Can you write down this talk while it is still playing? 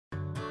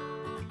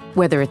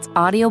Whether it's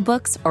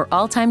audiobooks or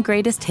all-time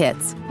greatest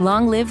hits,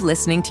 long live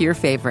listening to your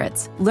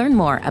favorites. Learn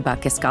more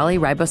about Kisqali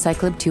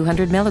Ribociclib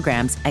 200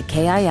 milligrams at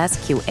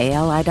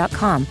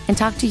KISQALI.com and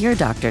talk to your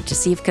doctor to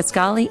see if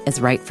Kisqali is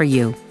right for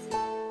you.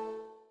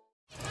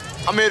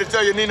 I'm here to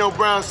tell you Nino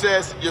Brown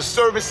says your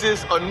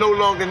services are no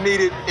longer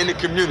needed in the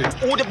community.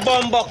 Who the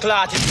bomber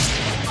clot?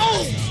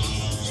 Oh!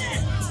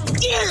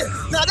 Yeah!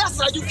 Now that's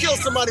how you kill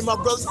somebody, my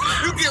brothers.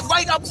 You get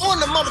right up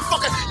on the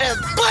motherfucker and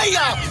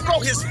bam!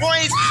 Throw his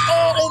brains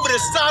all over the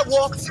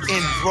sidewalk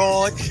in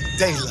broad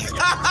daylight.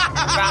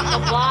 Rock the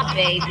block,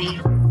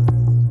 baby.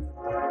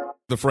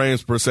 The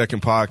Frames Per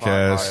Second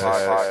podcast.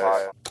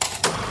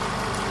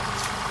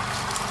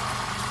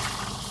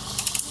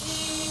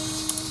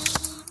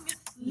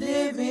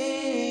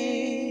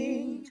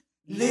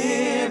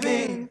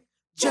 Living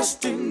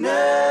just enough.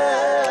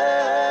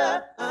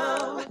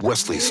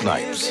 Wesley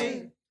Snipes.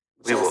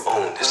 We will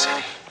own the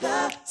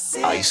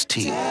city.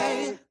 Ice-T.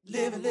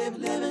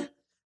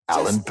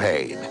 Alan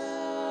Payne.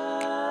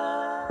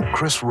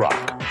 Chris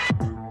Rock.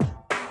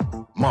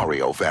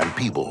 Mario Van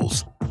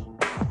Peebles.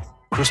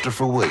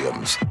 Christopher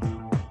Williams.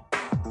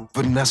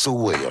 Vanessa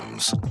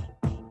Williams.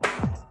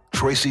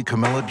 Tracy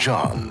Camilla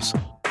Johns.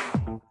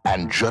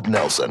 And Judd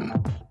Nelson.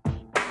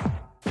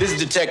 This is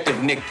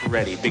Detective Nick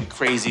Peretti, big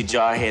crazy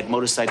jarhead,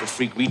 motorcycle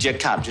freak,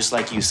 reject cop just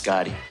like you,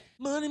 Scotty.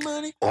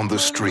 On the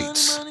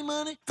streets,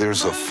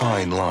 there's a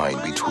fine line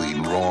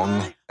between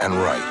wrong and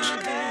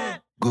right,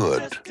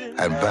 good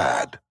and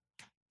bad,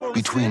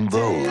 between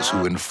those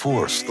who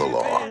enforce the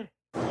law.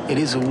 It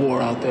is a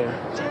war out there.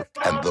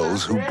 And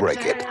those who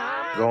break it.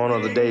 Gone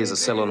are the days of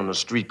selling on the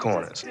street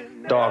corners,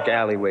 dark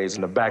alleyways,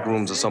 and the back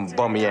rooms of some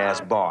bummy-ass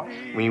bar.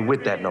 We ain't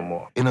with that no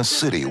more. In a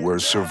city where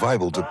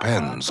survival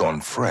depends on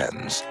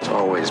friends. It's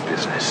always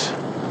business.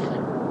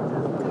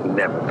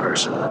 Never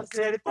personal.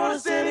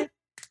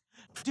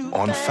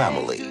 On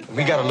family.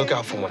 We gotta look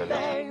out for one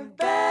another.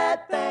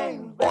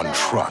 On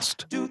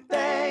trust.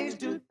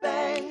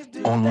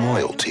 On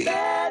loyalty.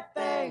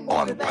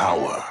 On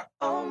power.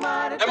 Am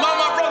I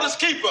my brother's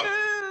keeper?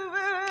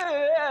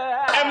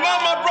 Am I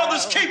my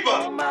brother's keeper?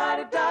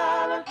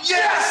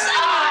 Yes,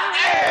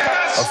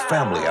 I am! A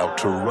family out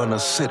to run a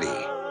city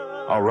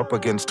are up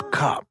against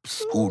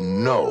cops who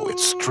know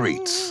its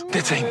streets.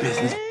 This ain't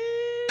business.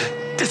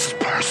 This is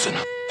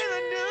personal.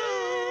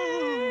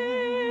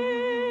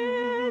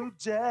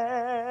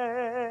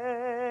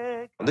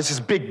 This is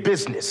big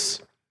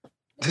business.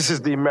 This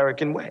is the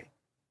American way.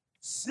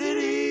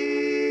 City.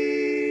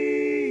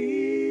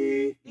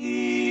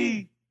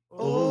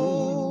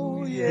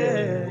 Oh,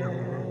 yeah.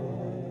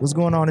 What's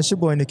going on? It's your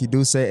boy Nicky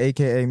Duce,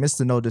 aka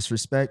Mr. No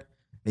Disrespect,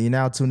 and you're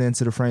now tuned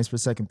into the Frames Per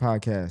Second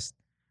podcast.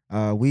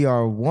 We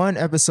are one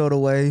episode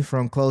away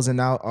from closing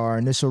out our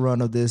initial run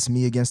of this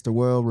Me Against the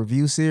World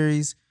review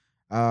series.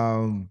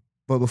 But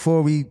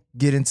before we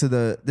get into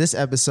this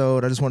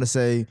episode, I just want to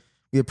say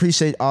we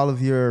appreciate all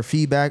of your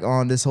feedback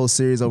on this whole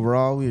series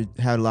overall. We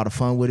had a lot of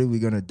fun with it. We're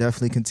going to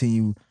definitely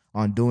continue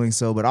on doing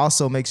so, but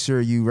also make sure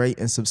you rate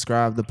and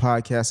subscribe the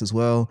podcast as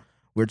well.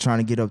 We're trying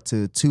to get up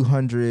to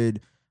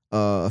 200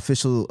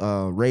 official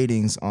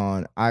ratings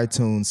on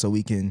iTunes so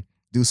we can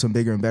do some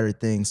bigger and better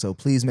things. So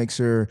please make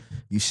sure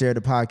you share the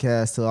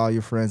podcast to all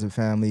your friends and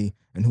family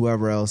and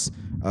whoever else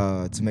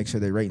to make sure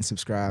they rate and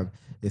subscribe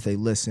if they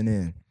listen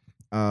in.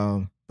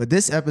 But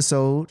this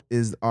episode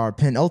is our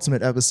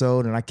penultimate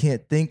episode, and I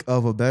can't think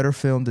of a better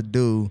film to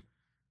do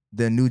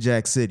than New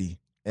Jack City.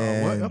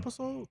 And What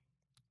episode?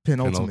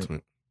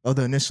 Penultimate of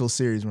the initial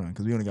series run,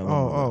 because we only got one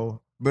more.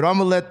 But I'm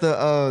gonna let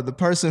the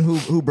person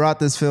who brought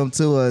this film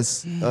to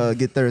us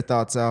get their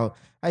thoughts out.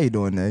 How you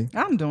doing, Nay?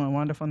 I'm doing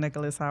wonderful,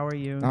 Nicholas. How are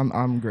you?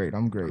 I'm great.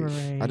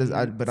 Great.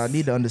 But I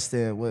need to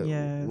understand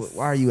why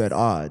are you at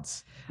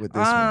odds with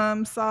this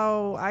one?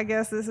 So I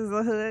guess this is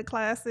a hood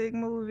classic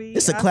movie.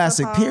 It's a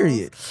classic,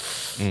 period.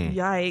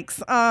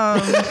 Yikes.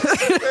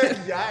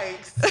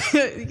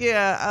 Yikes.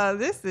 Yeah,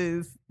 this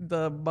is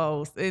the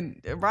most,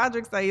 and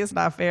Roderick say it's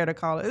not fair to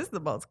call it. It's the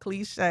most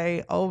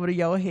cliche, over to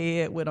your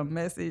head with a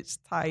message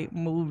type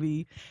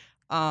movie.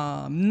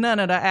 None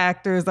of the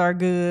actors are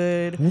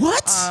good.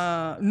 What?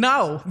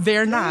 No,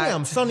 they're not.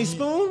 Damn, Sonny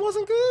Spoon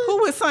wasn't good? Who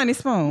was Sonny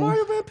Spoon?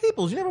 Mario Van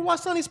Peebles. You never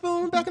watched Sonny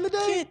Spoon back in the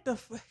day?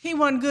 He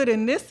wasn't good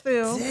in this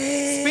film.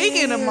 Damn.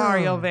 Speaking of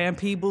Mario Van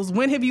Peebles,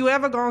 when have you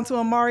ever gone to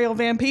a Mario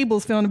Van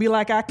Peebles film to be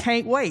like, I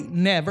can't wait?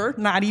 Never.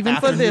 Not even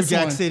After for this New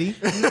Jack one. City?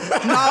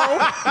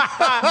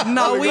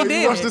 No, we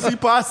didn't. You rushed to see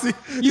Posse?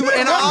 You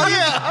did,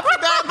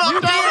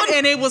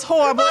 and it was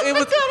horrible. It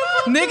was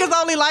niggas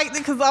only liked it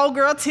because old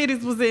girl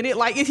titties was in it.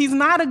 Like he's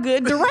not a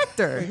good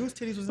director. Whose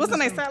titties was What's her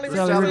in name? Sally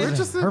Sally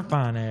Richardson. Her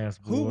fine ass.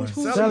 Boy.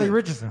 Sally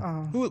Richardson.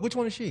 Which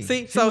one is she?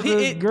 See, she so was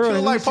a girl.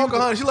 She like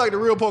Pocahontas. She like the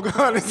real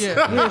Pocahontas.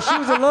 Yeah, she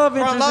was a love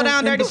interest. Low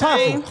Down in Dirty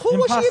Shame. Who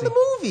was she in the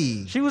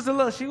movie? She was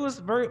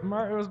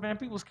Mario Van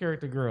Peebles'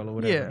 character girl or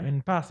whatever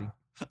in Posse.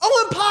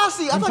 Oh, in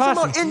Posse. I thought you were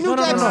talking about in New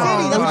Jack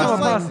City.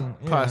 That's Posse.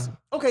 Posse.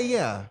 Okay,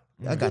 yeah.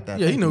 I got that.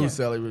 Yeah, he knew who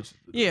Sally Richardson.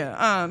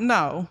 Yeah.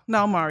 No,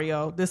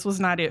 Mario. This was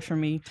not it for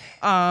me.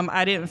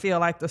 I didn't feel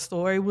like the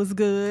story was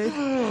good.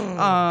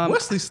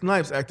 Wesley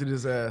Snipes acted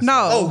his ass.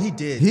 No. Oh, he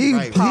did.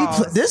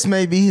 This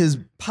may be his.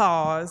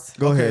 Pause.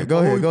 Go ahead. Go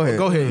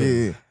ahead.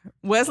 Yeah.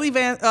 Wesley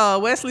Snipes. I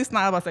was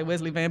about to say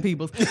Wesley Van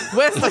Peebles.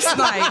 Wesley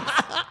Snipes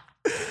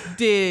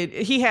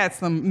he had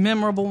some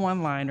memorable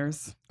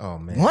one-liners. Oh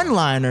man.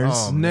 One-liners?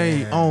 Oh,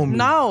 Naomi.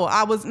 No,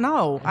 I was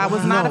not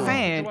a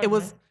fan. It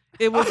was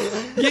get his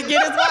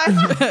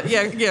wife.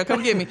 yeah,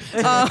 come get me.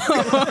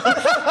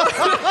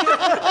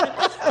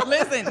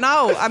 Listen,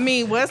 no, I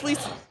mean Wesley.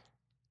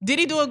 Did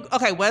he do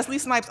Wesley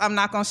Snipes, I'm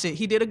not gonna shit.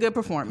 He did a good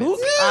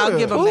performance. I'll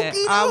give him that.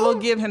 I will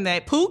give him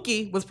that.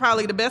 Pookie was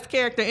probably the best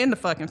character in the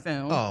fucking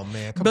film. Oh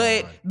man, come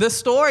on. The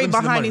story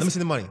behind Let me see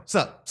the money.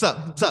 Sup.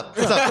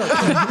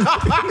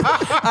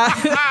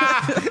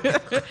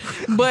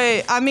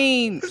 But I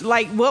mean,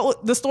 like,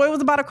 what the story was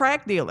about a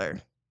crack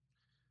dealer.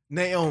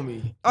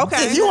 Naomi.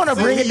 Okay. If you want to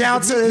bring it down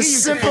to the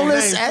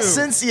simplest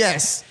essence,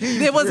 yes.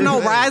 There was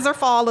no rise or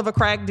fall of a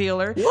crack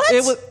dealer. What?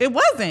 It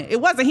wasn't.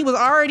 He was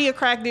already a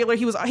crack dealer.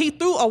 He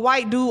threw a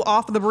white dude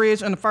off the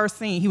bridge in the first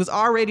scene. He was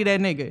already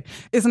that nigga.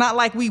 It's not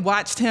like we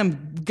watched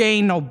him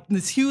gain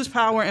this huge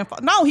power and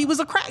no, he was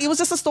a crack. It was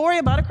just a story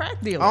about a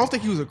crack dealer. I don't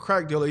think he was a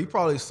crack dealer. He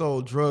probably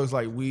sold drugs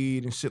like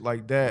weed and shit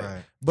like that.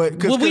 Right. But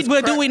do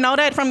we know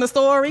that from the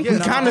story? Yeah, we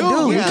kind of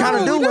do. We kind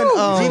of do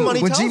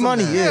when G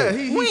Money. Yeah.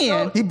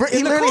 When he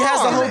literally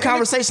has the whole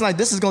conversation like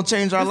this is gonna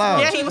change our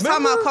lives. Yeah, he was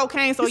talking about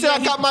cocaine. So he said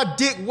I got my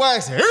dick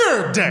waxed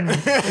here, dick.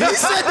 He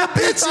said the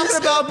bitches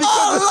about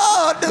because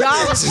Lord,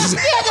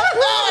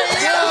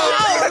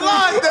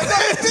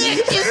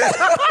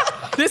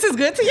 This is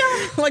good to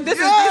y'all? Like, this is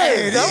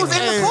good. That was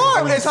in the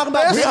car when they talking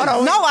about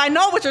No, I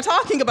know what you're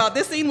talking about.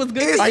 This scene was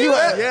good to you.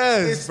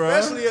 Yes,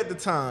 especially at the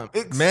time.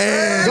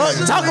 Man,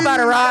 talk about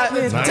it, Rod.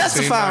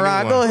 Testify,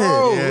 Rod. Go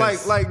ahead. Bro,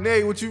 like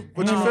Nate, what you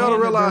fail to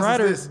realize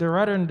is this. The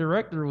writer and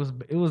director was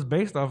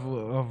based off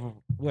of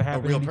what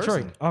happened in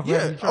Detroit.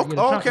 Okay,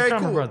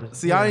 cool. Brothers.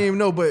 See, I didn't even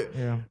know, but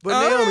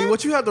Naomi,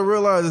 what you have to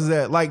realize is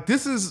that like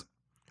this is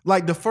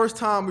like the first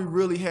time we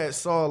really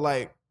saw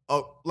like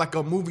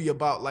a movie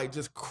about like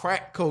just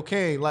crack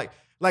cocaine. Like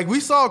we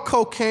saw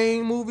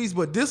cocaine movies,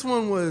 but this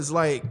one was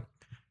like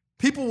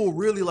people were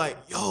really like,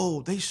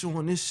 yo, they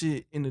showing this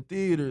shit in the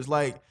theaters.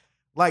 Like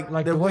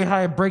the way how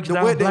it breaks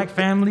down black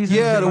families.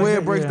 Yeah, the way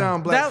it breaks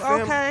down black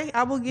families. Okay,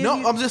 I will give you.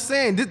 No, I'm just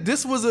saying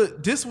this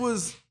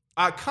was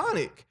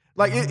iconic.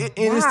 Like in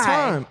its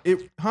time.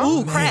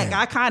 Ooh,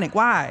 crack, iconic.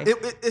 Why?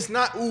 It's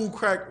not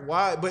crack.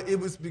 Why? But it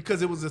was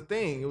because it was a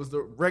thing. It was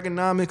the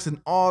Reaganomics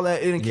and all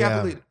that. It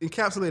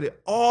encapsulated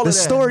all of that. The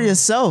story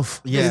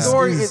itself. Yeah. The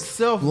story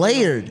itself.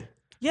 Layered.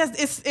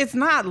 Yes, it's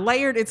not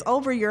layered. It's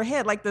over your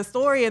head. Like the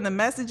story and the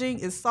messaging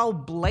is so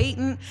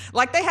blatant.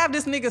 Like they have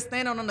this nigga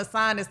standing on the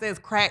sign that says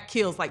 "crack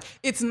kills." Like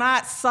it's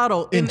not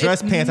subtle. In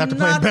dress pants after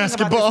playing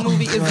basketball.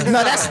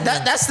 No,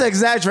 that's the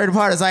exaggerated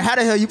part. It's like how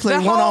the hell you play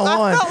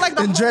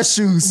 1-on-1 in dress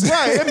shoes?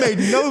 Right. It made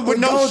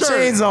no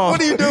chains on.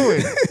 What are you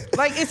doing?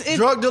 Like it's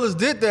drug dealers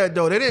did that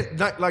though. They didn't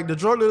like the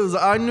drug dealers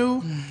I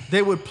knew.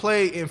 They would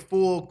play in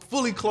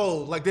fully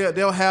clothed. Like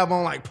they'll have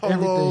on like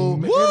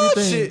polo,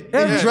 shit,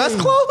 dress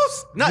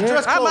clothes, not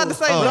dress clothes. I'm about to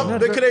say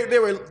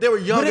they were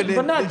younger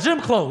but not gym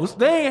clothes.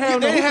 They ain't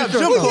have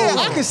gym clothes. Yeah,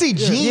 I can see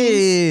jeans.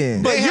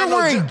 Yeah. But you're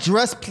wearing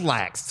dress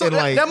plaques. So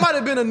that might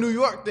have been a New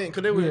York thing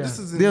because they were. This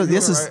is in New York,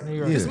 right? New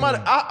York. This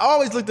I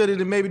always looked at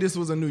it and maybe this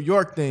was a New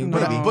York thing,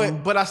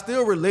 but I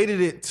still related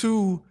it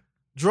to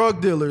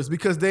drug dealers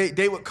because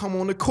they would come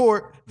on the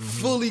court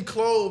fully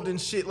clothed and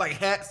shit, like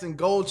hats and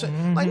gold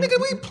chain. Like nigga,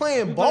 we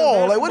playing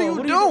ball. Like what are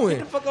you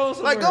doing?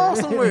 Like go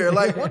somewhere.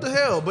 Like what the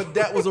hell? But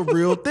that was a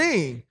real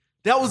thing.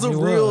 That was a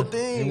real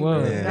thing. It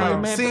was.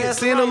 Yeah.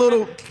 Seeing a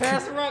little,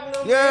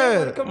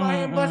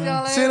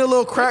 seeing a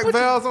little crack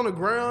valves on the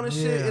ground and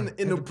shit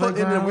in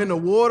the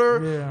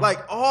water. Yeah. Like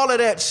all of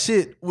that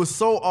shit was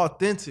so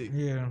authentic.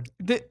 Yeah.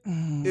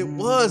 It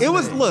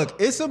was. Look,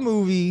 it's a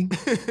movie.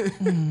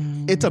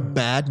 It's a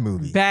bad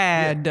movie.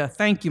 Bad. Yeah.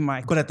 Thank you,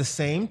 Mike. But at the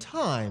same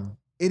time,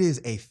 it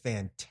is a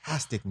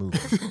fantastic movie.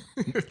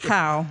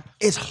 How?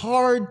 It's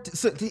hard.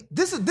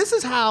 This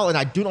is how, and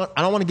I don't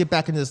want to get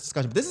back into this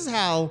discussion, but this is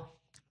how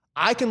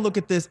I can look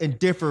at this and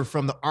differ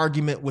from the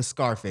argument with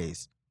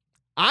Scarface.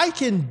 I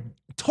can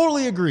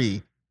totally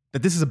agree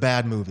that this is a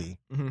bad movie,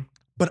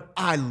 but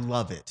I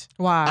love it.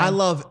 Why? I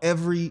love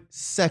every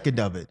second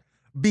of it.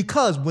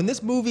 Because when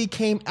this movie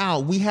came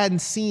out, we hadn't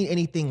seen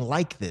anything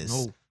like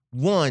this. No.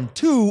 1,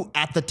 2,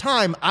 at the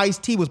time,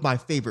 Ice-T was my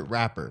favorite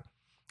rapper.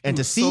 And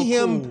to see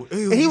him, cool.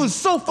 And he was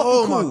so fucking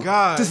cool. Oh my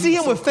God. To see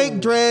him with fake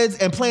dreads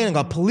and playing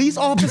a police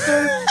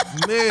officer,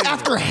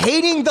 after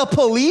hating the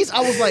police,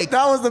 I was like,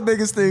 that was the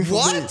biggest thing for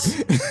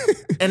what?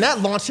 And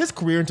that launched his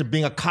career into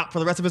being a cop for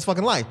the rest of his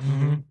fucking life.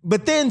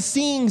 But then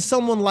seeing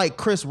someone like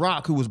Chris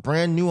Rock, who was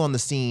brand new on the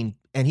scene,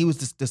 and he was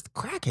this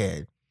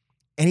crackhead,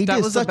 and he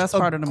did such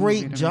a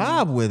great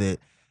job with it.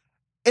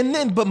 And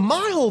then, but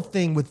my whole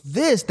thing with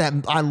this that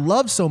I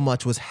loved so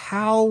much was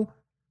how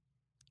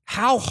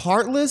how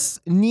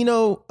heartless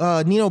Nino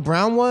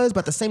Brown was, but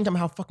at the same time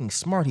how fucking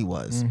smart he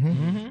was.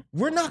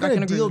 We're not going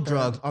to deal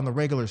drugs on the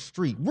regular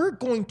street. We're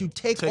going to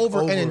take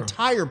over an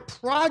entire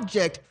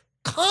project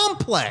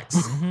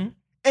complex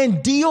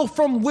and deal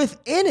from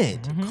within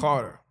it.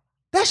 Carter.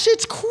 That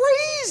shit's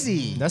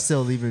crazy. That's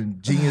still even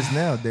genius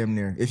now, damn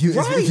near. If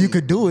you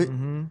could do it.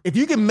 If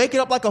you can make it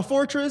up like a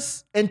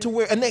fortress and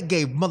that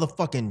gave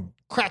motherfucking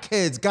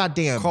crackheads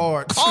goddamn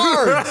cards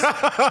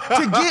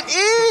to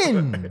get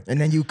in.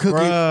 And then you cook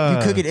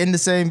it in the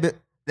same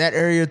that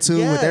area too,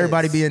 with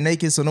everybody being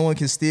naked so no one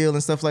can steal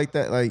and stuff like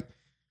that. Like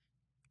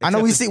I know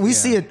we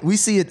see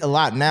it a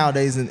lot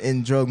nowadays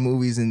in drug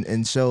movies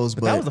and shows,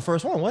 but that was the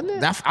first one, wasn't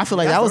it? I feel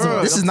like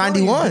this is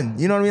 91.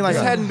 You know what I mean? Like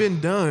this hadn't been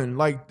done.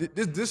 Like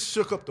this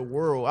shook up the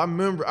world. I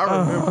remember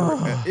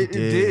it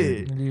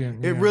did.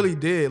 It really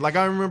did. Like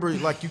I remember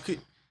like you could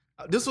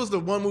this was the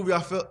one movie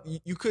I felt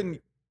you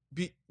couldn't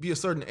be a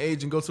certain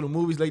age and go to the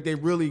movies. Like they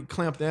really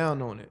clamped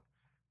down on it.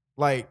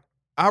 Like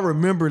I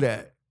remember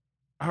that.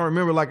 I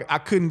remember like I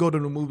couldn't go to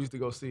the movies to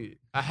go see it.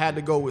 I had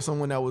to go with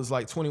someone that was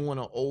like 21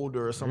 or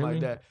older or something like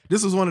that.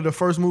 This was one of the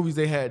first movies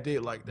they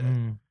did like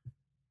that.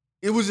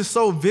 It was just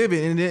so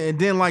vivid, and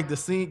then like the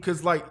scene,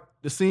 cause like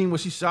the scene when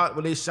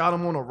they shot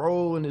him on a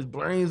roll and his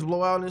brains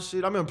blow out and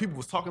shit. I remember people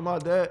was talking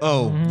about that.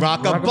 Oh,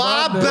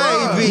 Rock-a-Bye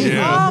Baby.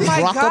 Yeah. Oh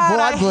my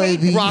God,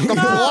 baby.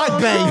 Rock-a-Bye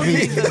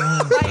Baby.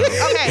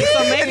 Okay, so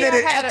maybe and then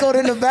it echoed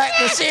in the back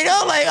and shit.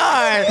 I'm like, all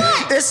right,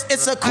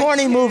 it's a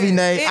corny movie,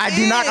 Nate.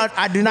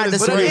 I do not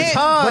disagree,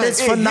 but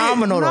it's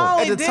phenomenal though.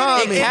 At the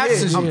time, it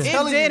captures you. It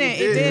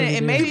didn't.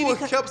 And maybe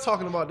people kept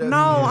talking about that.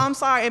 No, I'm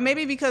sorry. And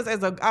maybe because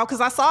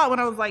because I saw it when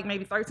I was like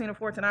maybe 13 or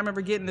 14. I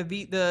remember getting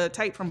the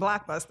tape from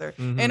Blockbuster,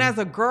 and as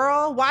a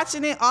girl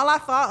watching it, all I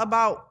thought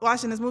about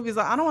watching this movie is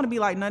like, I don't want to be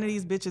like none of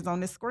these bitches on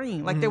this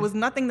screen. Like there was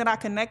nothing that I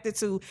connected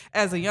to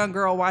as a young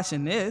girl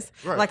watching this.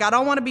 Right. Like I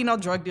don't want to be no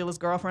drug dealer's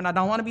girlfriend. I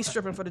don't want to be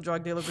stripping for the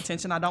drug dealer's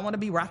attention. I don't want to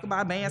be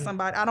rock-a-bye band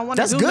somebody. I don't want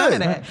to do none of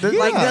that.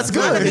 That's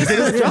good.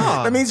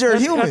 That means you're a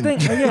human.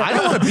 I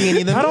don't want to be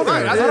any of them. I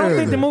don't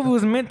think the movie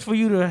was meant for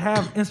you to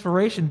have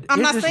inspiration.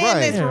 I'm not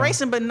saying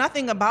inspiration, but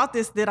nothing about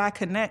this did I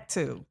connect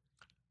to.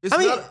 Go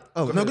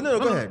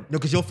ahead. No,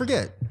 because you'll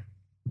forget.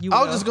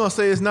 I was just gonna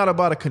say it's not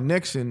about a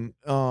connection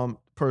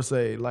per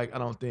se. Like I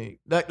don't think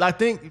that. I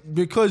think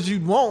because you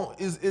won't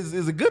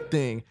is a good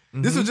thing.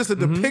 This is just a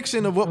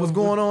depiction of what was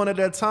going on at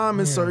that time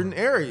in certain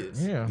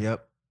areas. Yeah.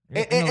 Yep.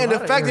 And the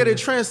fact that it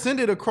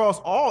transcended across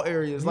all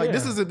areas, like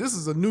this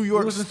is a New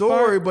York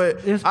story,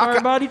 but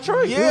inspired by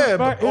Detroit. Yeah,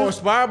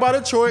 inspired by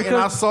Detroit, and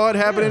I saw it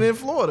happening in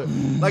Florida.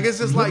 Like it's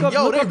just they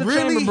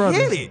really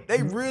hit it.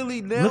 They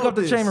really nailed it. Look up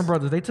the Chamber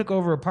Brothers. They took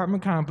over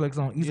apartment complex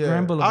on East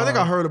Grand Boulevard. I think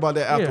I heard about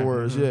that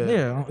afterwards.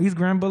 Yeah, on East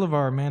Grand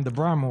Boulevard, man, the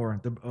Broadmoor,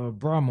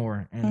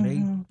 and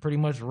they pretty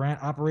much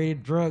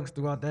operated drugs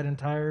throughout that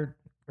entire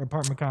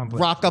apartment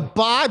complex.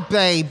 Rock-a-bye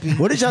Baby.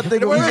 What did y'all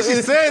think? The way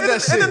she said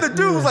that shit. And then the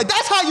dude was like,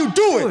 "That's how you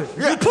do it.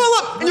 You pull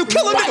up and you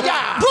kill him in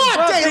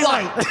broad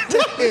daylight.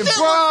 In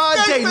broad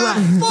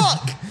daylight.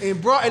 Fuck.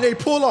 And they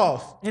pull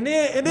off. And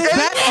then This is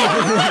not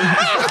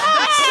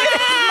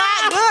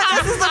good.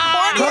 This is the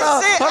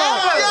corniest shit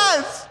ever.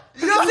 Yes.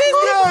 This is the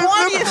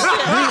corniest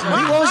shit.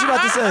 What was you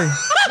about to say?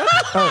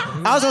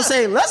 I was gonna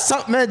say, let's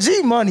talk, man.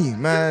 G Money,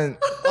 man.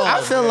 I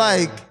feel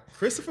like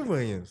Christopher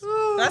Williams.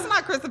 That's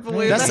not Christopher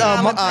Williams. That's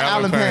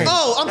Alan Payne.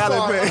 Oh, I'm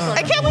sorry.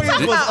 And can we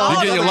talk about all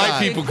You're getting your the white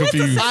people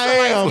confused. I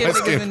am.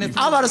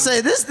 I'm about to say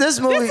this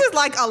movie. This is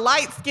like a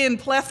light-skinned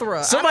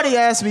plethora. Somebody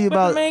asked me but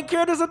about the main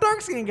character's a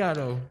dark-skinned guy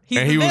though.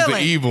 And he was the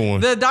evil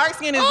one. The dark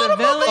skin is the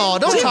villain. Oh,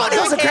 don't G Money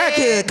was a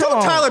crackhead. Come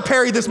on, Tyler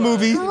Perry this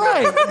movie.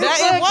 Right.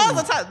 It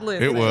was a type.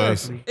 Listen, It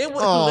was. It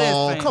was.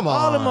 Oh, listen. come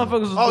All the on.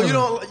 motherfuckers was Oh,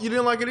 villains. you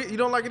didn't like it? You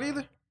don't like it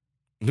either?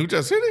 New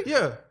Jack City?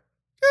 Yeah.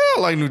 Yeah, I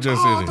like New Jack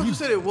Oh, I thought City. you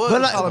said it was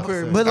But like- Tyler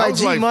Perry. but I like was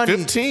G like Money.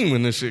 15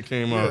 when this shit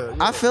came out.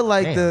 I feel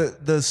like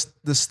the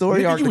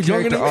story arc, You the was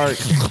younger character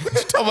than me. arc. What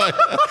you talking about?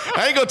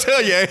 I ain't gonna tell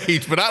your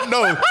age, but I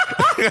know.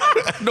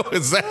 I know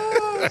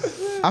exactly.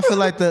 I feel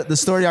like the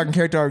story arc and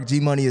character arc G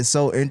Money is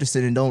so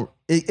interesting and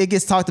it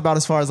gets talked about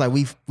as far as like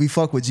we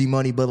fuck with G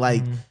Money, but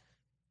like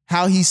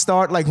how he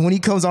start, like when he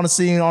comes on the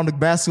scene on the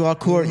basketball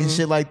court and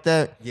shit like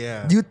that.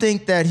 Yeah. You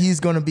think that he's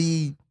gonna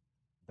be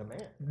the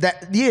man?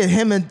 That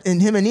him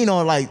and Nino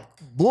are like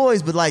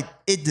boys, but like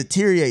it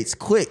deteriorates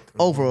quick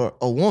over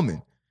a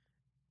woman.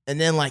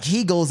 And then like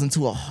he goes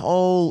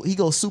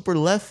super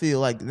left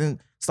field, like then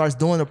starts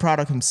doing the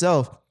product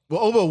himself.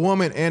 Well, over a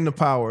woman and the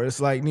power. It's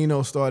like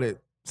Nino started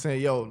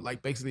saying, yo,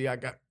 like basically I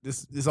got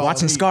this all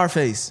Watching me.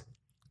 Scarface.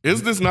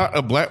 Is this not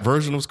a black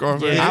version of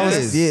Scarface? Yeah,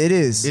 it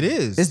is. It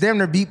is. It's damn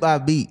near beat by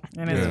beat.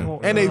 And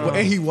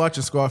And he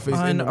watching Scarface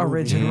in the movie.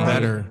 unoriginal.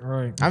 Better.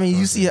 Right. I mean,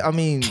 you see, I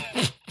mean,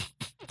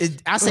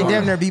 I say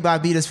damn near beat by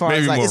beat as far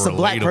Maybe as like more it's a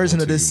black relatable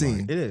version of to this you, scene.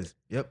 Mike. It is.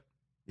 Yep.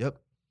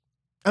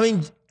 I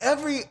mean,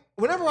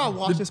 Whenever I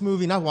watch this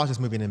movie, and I've watched this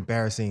movie an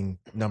embarrassing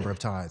number of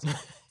times.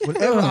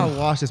 Whenever I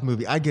watch this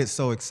movie, I get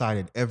so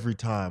excited every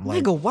time.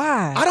 Like, Nigga,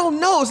 why? I don't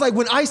know. It's like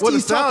when Ice-T's Well,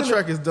 the talking.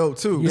 soundtrack is dope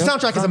too. The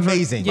soundtrack is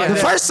amazing. Yeah. The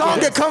first song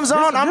that comes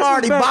on, I'm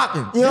already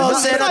bopping. You know what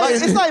I'm saying?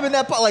 It's not even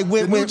that part. Like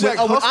when Jack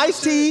Hustle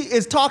Ice-T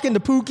is talking to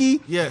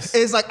Pookie, Yes.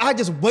 it's like I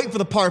just wait for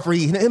the part for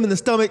him in the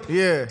stomach.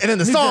 Yeah. And then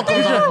the song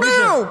comes on. I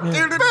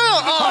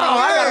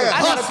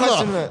got a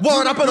question.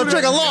 Warren up on the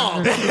trigger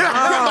long.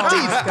 My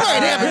teeth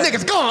spraying, having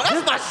niggas gone.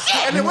 That's my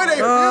shit. And then when they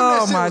filmed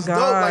that shit was dope.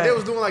 Like they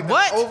was doing like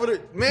What? over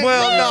the man.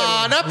 Well,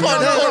 nah, that part.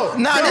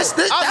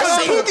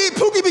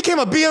 Pookie became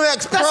a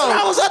BMX pro. That's what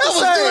I was about to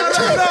say.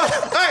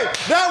 Hey,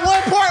 that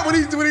one part when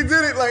he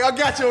did it, like I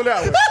got you on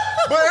that one.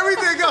 But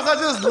everything else, I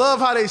just love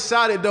how they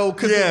shot it though,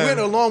 because it went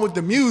along with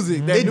the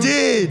music. It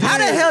did. How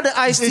the hell did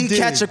Ice-T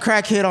catch a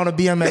crackhead on a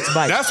BMX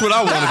bike? That's what I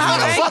wanted to know. How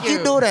the fuck you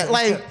do that?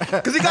 Like,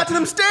 Because he got to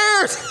them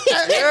stairs.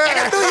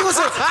 I knew he was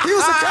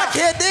a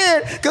crackhead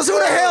then. Because who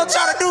the hell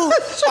trying to do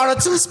on a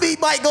 2-speed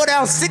bike go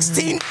down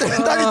 32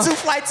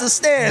 flights of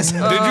stairs?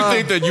 Did you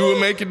think that you would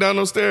make it down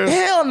those stairs?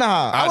 Hell no.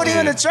 I wouldn't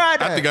even did. have tried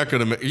that. I think I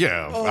could have made.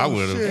 Yeah, I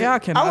would have. Yeah,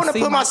 I wouldn't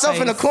have put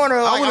myself in the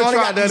corner like I would've only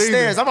tried got that these either.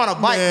 stairs. I'm on a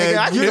bike, Man,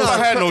 nigga. If I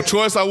had no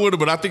choice, I would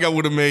have. But I think I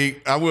would have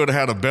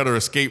had a better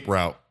escape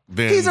route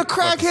than. He's a up the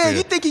crackhead. stairs.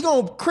 You think he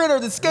gonna critter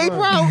the escape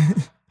route?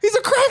 He's a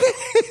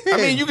crackhead. I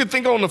mean, you can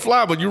think on the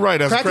fly, but you're right.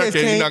 As a Crackheads crackhead,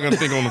 you're can't. not gonna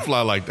think on the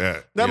fly like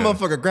that. That Yeah.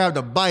 motherfucker grabbed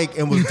a bike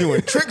and was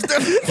doing tricks.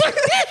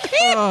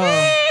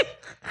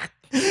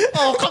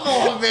 Oh, come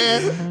on,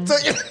 man. So,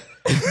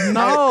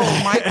 No,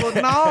 Michael,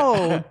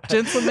 no.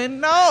 Gentlemen,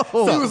 no.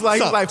 He was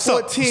like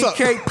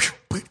 14K.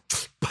 What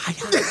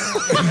the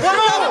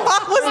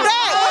fuck was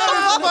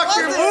that? What the fuck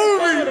Fucking was it? movie.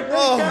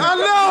 I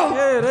know.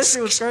 Yeah, that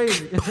shit was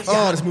crazy.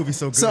 oh, this movie's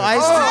so good. So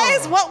Why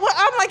is what?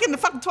 I'm like in the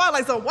fucking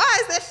Twilight Zone. Why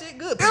is that shit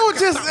good? It was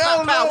just, I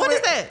don't know. What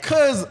is that?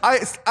 Because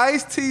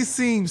Ice-T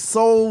seems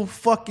so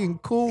fucking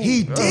cool.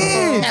 He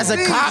did. As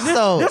a cop,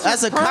 though.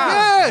 As a cop.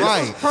 Yes.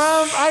 Right.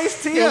 Prime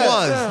Ice-T. It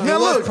was. Yeah, It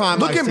was look, prime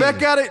looking Ice-T.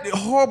 back at it,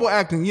 horrible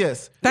acting,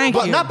 yes. Thank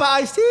But you. not by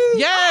Ice-T. I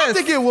Yes.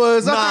 think it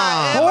was. Nah.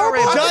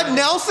 Horrible. Judd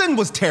Nelson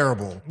was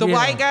terrible. The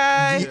white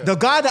guy. The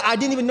guy that I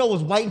didn't even know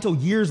was white until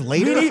years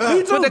later. Me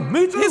too. But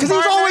Me too. Because he's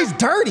always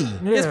dirty.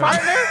 His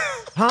partner?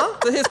 Huh?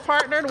 His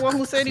partner, the one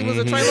who said he was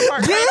a trailer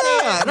park.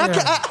 Yeah.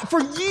 And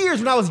for years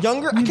when I was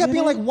younger, I kept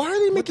being like, why are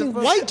they making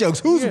white jokes?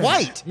 Who's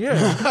white? Yeah.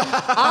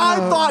 I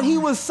thought he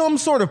was some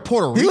sort of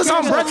Puerto Rican. He was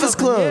on Breakfast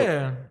Club.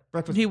 Yeah.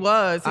 He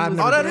was. I've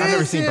that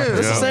never is seen him.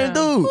 Breakfast It's the same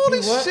dude.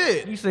 Holy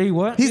shit. You say he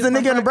what? He's the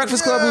nigga in the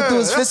Breakfast Club who threw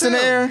his that's fist in the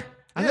him. air.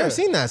 I've never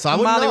seen that, so I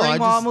wouldn't Molly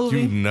know. Ringwald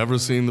movie. You've never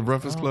seen The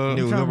Breakfast Club?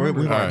 We've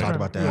already talked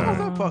about that. How is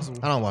that possible?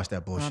 I don't watch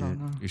that bullshit.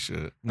 You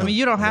should. I mean,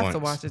 you don't have to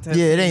Once. watch it.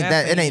 Yeah, it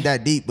ain't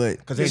that deep, but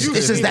it's it's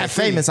just seen that it.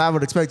 famous. I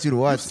would expect you to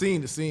I've watch.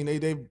 seen the scene. They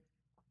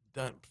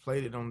done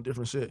played it on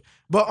different shit.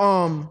 But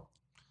no,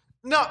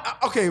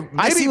 okay.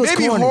 Ice-T was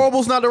Maybe corny.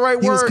 horrible's not the right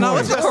He was word. corny. No,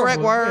 it's the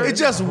correct word. It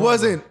just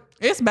wasn't.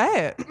 It's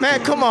bad.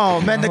 Man, come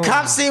on, man. The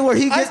cop scene where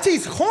he gets.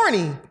 Ice-T's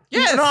corny.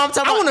 Yes. You know what I'm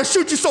talking I about? want to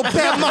shoot you so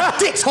bad my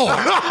dick's hard.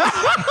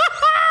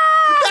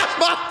 That's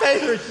my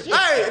favorite shit.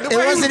 Hey, the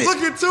way he was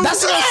looking too.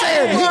 That's what I'm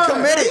saying.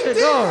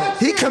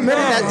 He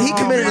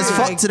committed his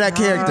fuck to that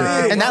character.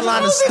 And that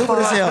line is stupid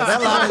as hell.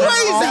 That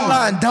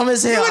line dumb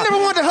as hell. You ain't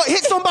never wanted to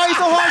hit somebody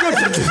so hard.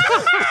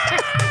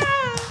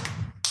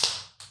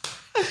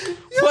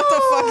 What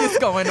the fuck is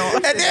going on?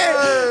 And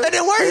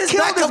then where his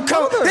backup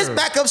come? His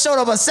backup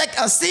showed up a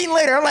scene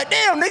later. I'm like,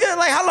 damn, nigga,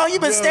 like how long you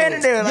been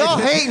standing there? Like, Y'all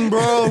hating,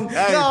 bro.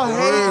 Y'all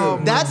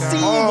hating. That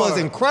scene was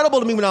incredible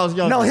to me when I was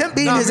young. no, him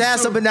beating his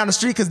ass up and down the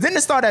street because then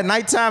it started at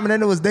nighttime and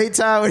then it was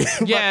daytime.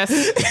 Yes.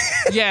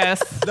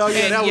 Yes. No, yeah,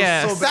 And that was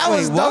yes. so bad. That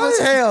was dumb as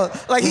hell.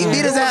 Like he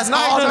beat his ass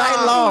all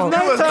night long.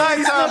 It was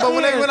nighttime, but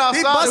when they went outside,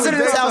 He busted it in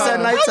was his house at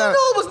daytime. How you nighttime.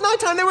 know it was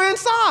nighttime? They were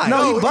inside.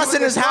 No, he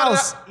busted in his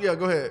house. Yeah,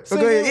 go ahead.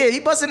 Yeah, he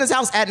busted in his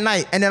house at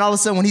night, and then all of a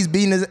sudden when he's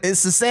beating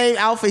it's the same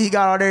outfit he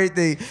got on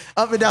everything.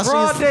 Up and down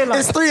Broad street. daylight.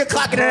 It's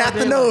 3:00 in the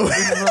afternoon.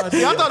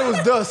 Yeah, I thought it was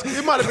dusk.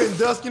 It might have been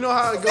dusk. You know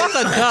how it goes. That's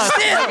a dust,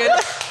 nigga.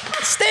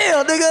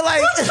 Still, nigga,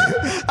 like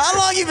how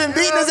long you been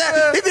beating his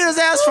ass? He beat his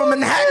ass from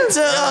Manhattan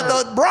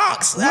to the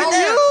Bronx.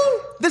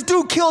 This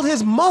dude killed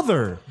his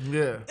mother.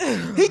 Yeah.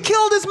 He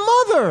killed his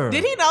mother.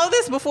 Did he know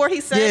this before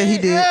he said Yeah, it? he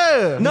did.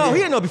 Yeah. No, he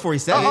didn't know before he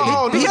said it.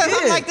 Oh, no, Because he I'm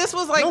did. like, this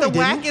was like No, the he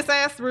didn't. wackest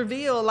ass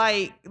reveal.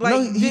 Like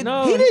No, he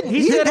did,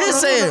 He did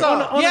say it.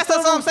 yes,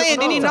 that's what I'm saying.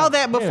 Did he know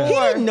that before? He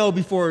didn't know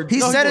before. He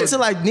No, said it was- to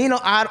like Nino.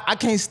 I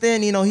can't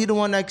stand Nino. He the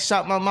one that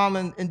shot my mom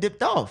and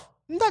dipped off.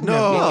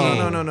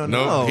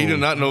 No, he did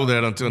not know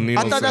that until Nino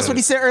I thought that's said what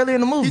he said earlier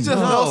in the movie. He just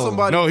knows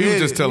somebody. No, he was did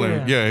just it.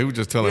 telling. Yeah, he was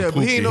just telling Yeah,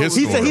 but he Pookie know- his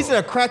He story.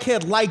 said a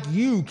crackhead like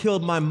you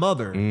killed my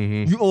mother.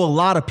 You owe a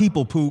lot of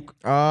people, Pook.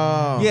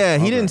 Oh, Yeah,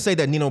 he didn't say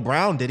that Nino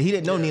Brown did it. He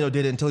didn't know Nino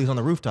did it until he was on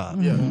the rooftop.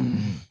 Yeah.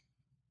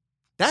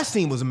 That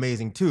scene was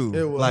amazing too.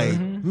 It was. Like,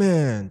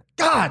 man,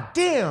 god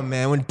damn,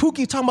 man. When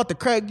Pookie's talking about the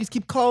crack, just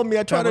keep calling me.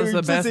 I try That to was the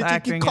resist best it. You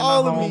acting keep in the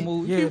calling whole me.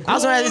 movie. Yeah, I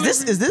was like, is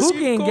this?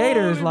 Pookie and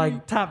Gator is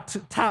like top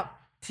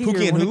tier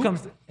Pookie and when who? it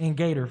comes to and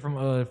Gator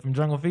from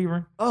Jungle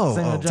Fever. Oh,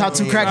 Singer oh. of Top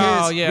two Jungle Fever.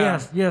 crackheads. Oh,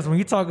 yeah. Yes. When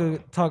you talk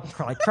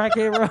like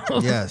crackhead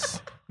roles,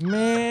 Yes.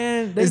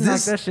 man, they Is knocked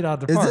this- that shit out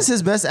the Is park. this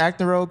his best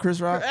acting role,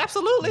 Chris Rock?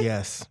 Absolutely.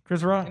 Yes.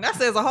 Chris Rock? And that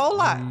says a whole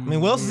lot. I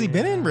mean, what else has he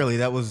been in? Really,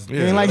 that was. You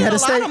ain't like Head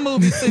There's of a lot State? of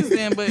movies since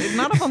then, but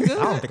none of them good.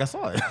 I don't think I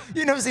saw it.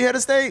 You never see Head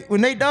of State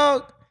with Nate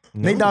Dogg?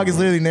 Nate Dogg is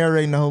literally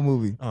narrating the whole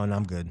movie. Oh no,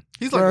 I'm good.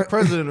 He's like the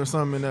president or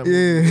something in that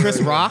movie. Yeah. Chris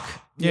Rock.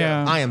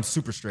 Yeah. I am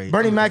super straight.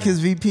 Bernie Mac is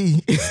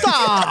VP.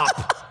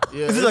 Stop.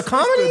 Yeah, Is it a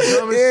comedy? the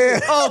dumbest Yeah.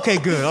 shit. Oh, okay,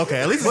 good.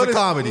 Okay, at least it's a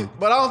comedy.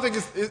 But I don't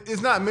think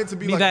it's not meant to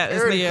be Be like that- a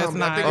it's- parody yeah, it's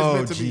comedy. I not. think it's Oh,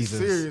 meant to Jesus.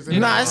 be serious. And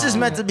Nah, it's just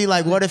meant to be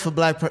like, what if a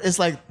black person? It's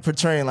like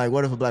portraying like,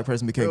 what if a black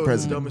person It became was the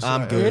president? dumbest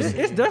I'm shit good. ever.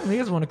 It definitely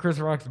is one of Chris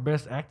Rock's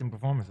best acting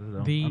performances,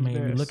 though. The I mean, you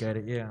best. look at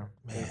it, yeah.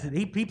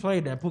 He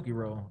played that Pookie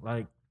role,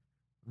 like.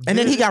 And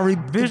then he got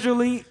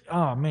visually.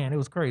 Oh man, it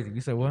was crazy.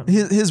 You said what?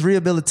 his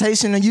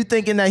rehabilitation, and you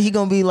thinking that he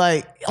gonna be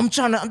like, I'm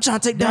trying to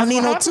take down That's what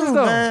Nino happens, too,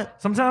 though. man.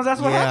 Sometimes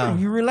that's what Yeah.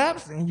 happens. You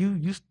relapse and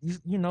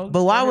you know.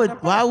 But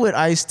why would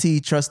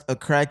Ice-T trust a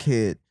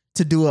crackhead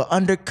to do an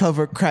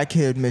undercover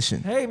crackhead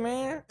mission? Hey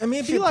man, I mean,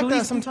 it be shit, like that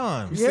police-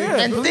 sometimes. Yeah,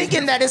 And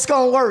thinking that it's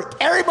gonna work.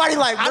 Everybody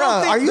like, bro,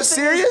 are you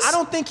serious? I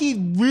don't think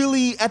he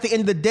really, at the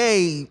end of the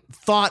day,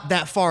 thought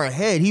that far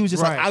ahead. He was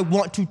just Right. like, I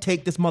want to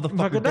take this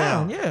motherfucker Fucker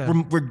down. yeah.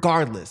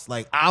 Regardless.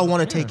 Like, I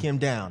want to take him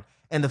down.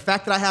 And the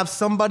fact that I have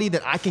somebody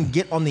that I can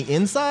get on the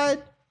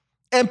inside,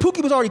 and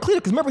Pookie was already clean,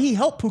 because remember, he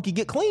helped Pookie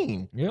get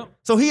clean. Yep.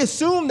 So he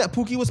assumed that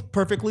Pookie was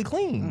perfectly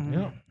clean.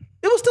 Yep.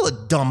 It was still a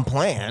dumb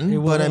plan, It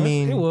was. but I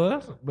mean, it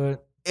was.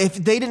 But if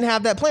they didn't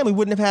have that plan, we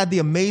wouldn't have had the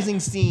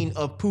amazing scene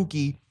of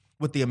Pookie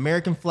with the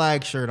American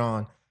flag shirt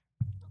on,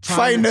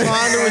 trying to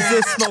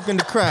resist smoking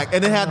the crack,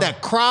 and then had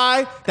that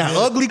cry, that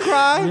ugly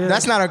cry.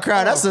 That's not a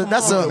cry. That's a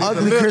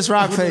ugly Chris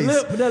Rock face.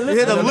 that He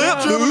had the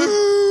lip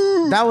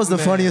dribbling. That was the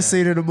funniest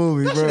scene in the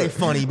movie, That bro. shit ain't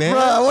funny, man.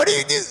 Bro, what do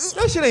you do?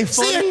 That shit ain't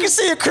funny.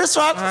 See a Chris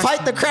Rock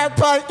fight the crack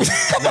pipe.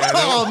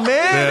 Oh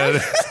man,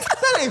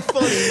 that ain't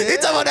funny, man. He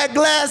talking about that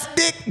glass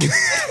dick.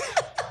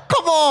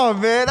 Come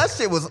on, man. That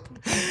shit was.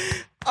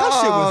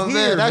 That shit was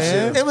here,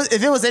 man. It was,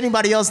 if it was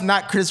anybody else,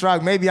 not Chris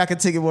Rock, maybe I could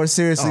take it more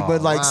seriously. Oh,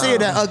 but like wow. seeing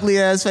that ugly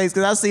ass face,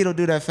 because I've seen him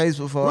do that face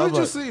before. Where I'm did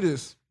you like, see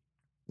this?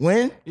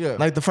 when? Yeah.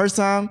 Like the first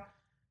time,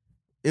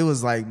 it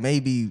was like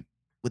maybe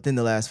within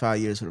the last 5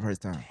 years for the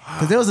first time.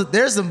 Because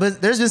there's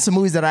been some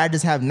movies that I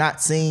just have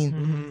not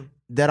seen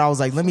that I was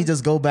like, let me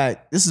just go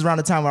back. This is around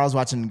the time where I was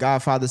watching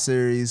Godfather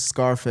series,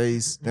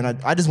 Scarface, and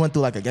I just went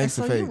through like a And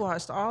gangster so phase. you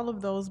watched all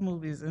of those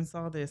movies and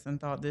saw this and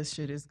thought this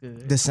shit is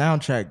good. The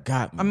soundtrack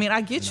got me. I mean,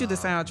 I get you the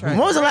soundtrack. When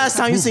was the last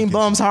time you seen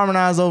bums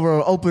harmonize over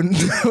an open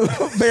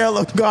barrel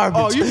of garbage?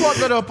 Oh, you brought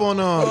that up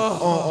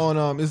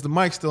on is the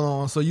mic still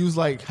on? So you was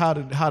like, how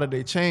did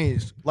they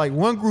change? Like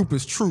one group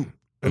is Troop,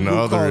 And the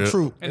group other called is-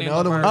 Troop, and the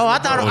other one. Oh, I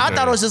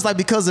thought it was just like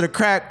because of the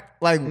crack,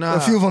 like Nah. a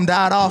few of them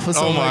died off or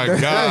something. Oh my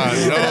like that.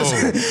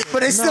 God, no.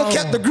 But they still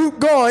kept the group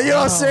going. You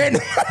know what I'm saying?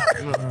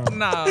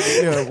 No.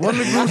 Yeah, one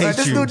of the groups. Like,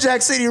 this new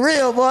Jack City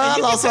real boy. I You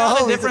can lost tell all the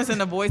hope. difference in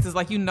the voices.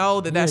 Like, you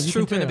know that's you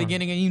Troop can in the tell.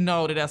 beginning, and you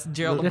know that's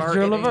Gerald That's Levert.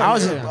 Gerald in the Levert. I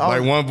was end. just,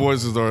 Like one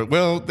voices are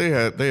they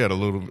had a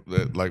little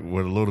like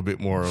with a little bit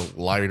more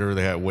lighter.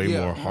 They had way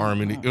more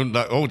harmony.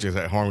 Not OJ's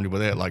had harmony, but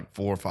they had like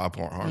 4 or 5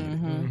 part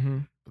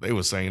harmony. They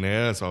was singing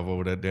their ass off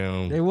over that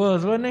damn they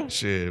was, wasn't they?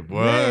 shit.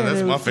 Boy, Man, that's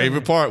they my was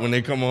favorite part when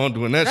they come on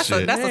doing that That's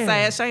shit. a Man.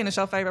 sad shame. It's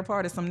your favorite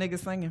part is some niggas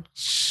singing.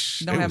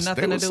 Don't They have was-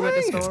 nothing they to was do with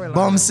the singing. story.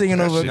 bums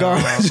singing over shit-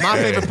 garbage. My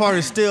Yeah. favorite part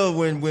is still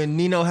when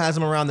Nino has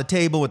him around the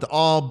table with the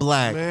all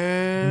black.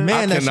 Man,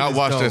 I that cannot shit is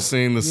watch dope. that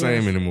scene the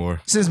same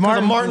anymore. Since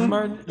Martin,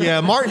 Martin, Yeah,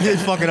 Martin did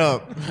fuck it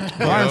up.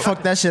 Martin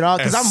fucked that shit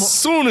off. As Because I'm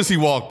soon as he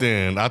walked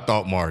in, I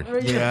thought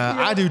Martin. Yeah,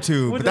 I do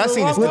too. But that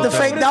scene is with the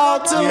still fake dope.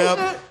 dog too.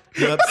 Yep.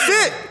 Yep.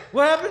 Sit.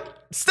 What happened?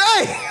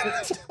 Stay.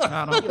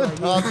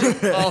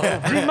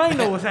 He might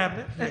know what's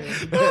happening.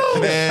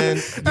 Man.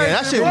 Yeah,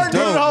 that shit was Martin did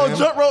the whole dope. Man.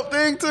 jump rope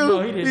thing too.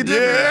 No, he didn't. He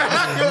did. Yeah,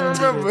 I can't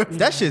remember.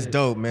 That shit's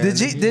dope, man.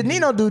 Did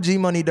Nino do G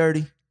Money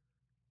dirty?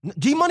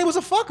 G Money was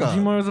a fuck up. G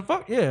Money was a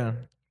fuck. Yeah.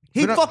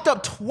 He fucked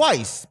up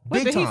twice. What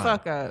Big did he time.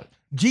 fuck up?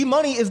 G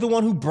Money is the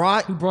one who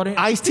brought in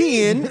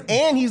Ice-T in,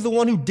 and he's the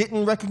one who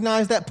didn't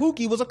recognize that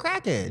Pookie was a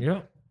crackhead.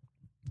 Yep.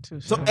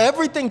 So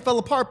everything fell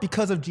apart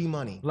because of G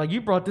Money. Like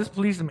you brought this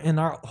policeman in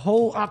our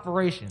whole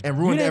operation And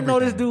ruined You didn't know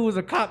this everything. dude was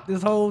a cop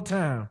this whole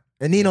time.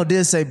 And Nino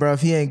did say, bro,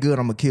 if he ain't good,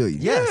 I'm gonna kill you.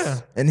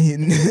 Yes. And he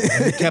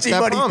kept that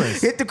G-Money promise.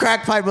 hit the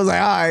crack pipe, was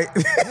like, all right.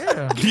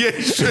 Yeah. Yeah,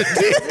 he sure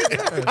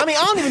did. I mean,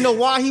 I don't even know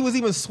why he was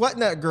even sweating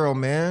that girl,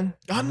 man.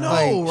 I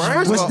know, right?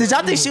 first of all- Did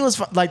y'all think she was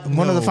like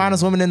one of the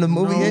finest women in the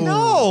movie?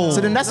 No.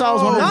 So then that's all I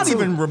was wondering. Not too.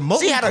 even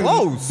remotely She had a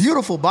close.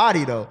 beautiful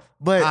body though,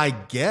 but I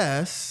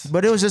guess.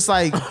 but it was just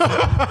like Maybe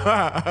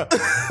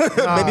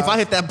if I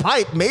hit that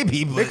pipe,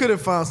 maybe. They But could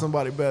have found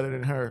somebody better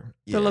than her.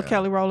 The little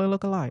Kelly Rowland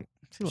look alike.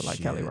 She looked like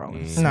Kelly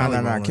Rowland. No.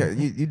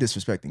 You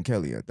disrespecting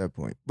Kelly at that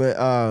point. But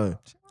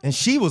and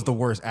she was the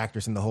worst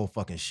actress in the whole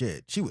fucking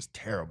shit. She was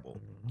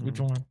terrible. Which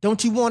one?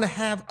 Don't you want to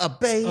have a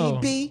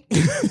baby?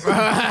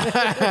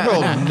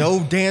 Bro, no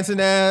dancing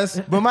ass.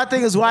 But my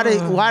thing is, why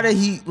did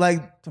he,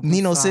 like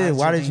Nino said,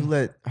 why did you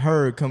let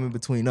her come in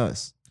between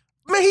us?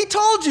 Man, he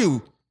told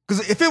you.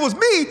 Because if it was me,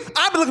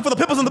 I'd be looking for the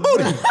pimples in the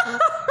booty.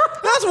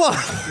 That's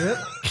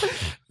why.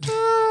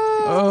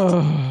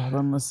 Oh,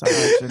 the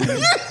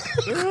misogyny.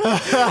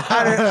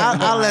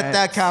 I'll let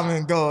that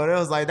comment go. It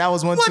was like, that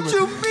was one too What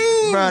you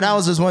mean? Bro, that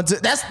was just one too.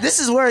 This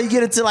is where you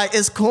get into like,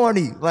 it's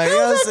corny. Like, it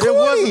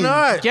was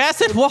not.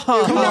 Yes, it was.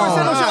 You never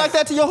said no shit like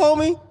that to your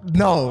homie?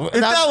 No. If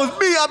that was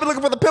me, I'd be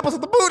looking for the pimples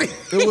in the booty.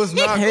 It was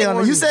not. Hell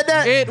no. You said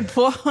that? It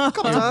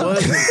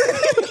was.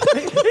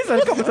 He said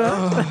a couple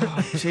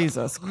times.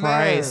 Jesus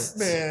Christ.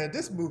 Man,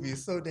 this movie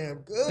is so damn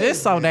good. It's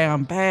so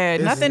damn bad.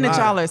 It's Nothing that not.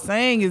 y'all are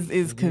saying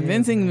is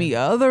convincing me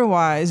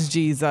otherwise,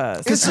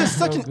 Jesus. It's just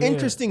such an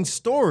interesting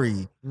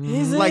story.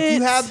 Is Like, it?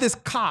 you have this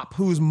cop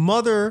whose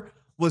mother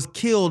was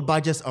killed by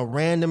just a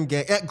random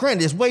gang.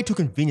 Granted, it's way too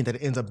convenient that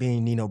it ends up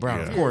being Nino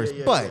Brown, of course,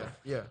 but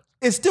yeah.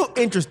 it's still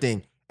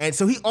interesting. And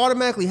so he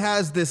automatically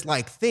has this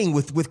like thing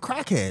with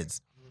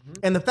crackheads.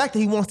 And the fact that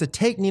he wants to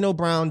take Nino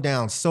Brown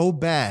down so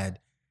bad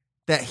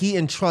that he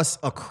entrusts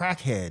a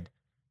crackhead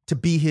to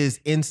be his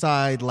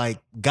inside like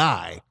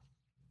guy.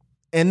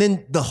 And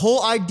then the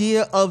whole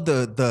idea of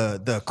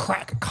the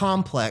crack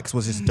complex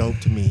was just dope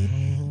to me.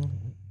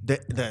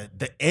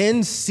 The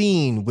end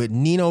scene with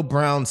Nino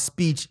Brown's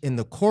speech in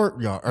the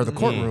courtyard or the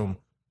courtroom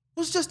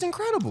was just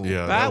incredible.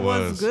 Yeah, that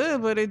was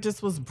good, but it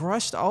just was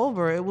brushed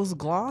over. It was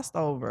glossed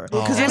over.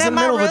 Because And it was am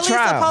the I middle of a really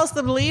trial. supposed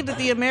to believe that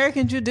the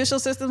American judicial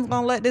system is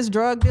going to let this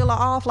drug dealer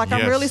off? Like, I'm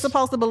Yes. really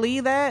supposed to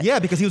believe that? Yeah,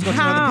 because he was going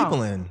to turn How? other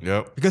people in.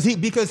 Yep. Because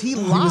he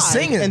lied was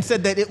singing. and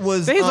said that it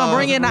was. So he's gonna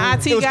bring in the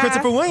IT It was guy?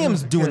 Christopher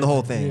Williams doing the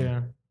whole thing.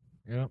 Yeah.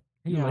 Yep.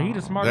 He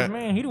the smartest That-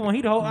 man. He the one.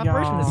 He the whole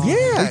operation. Y'all.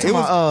 Yeah, You talking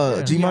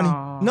about G Money?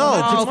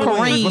 No, Christopher Kareem.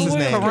 Williams. What's his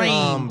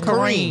name?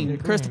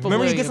 Kareem. Christopher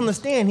Remember, he Williams. gets on the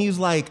stand. He was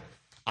like,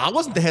 "I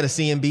wasn't the head of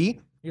CMB.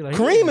 He like,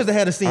 Kareem is the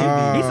head of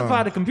CMB." He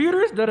supplied the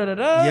computers. Da da da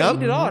da. Yep. He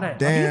did all that.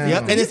 Damn.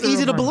 Yep, and it's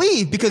easy to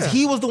believe because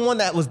he was the one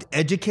that was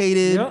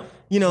educated. Yep.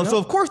 You know, so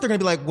Yep. of course they're gonna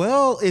be like,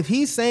 well, if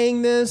he's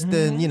saying this,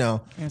 then you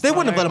know, And they so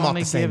wouldn't have let him off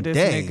only the same give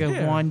day. this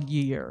nigga 1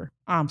 year.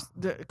 Come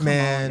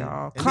Man, on,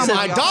 y'all. and Come this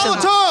on, y'all.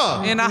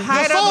 idolater. In the Your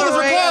height soul of is the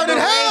required in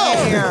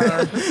hell.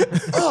 hell.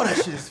 Oh, that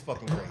shit is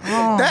fucking great.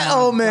 That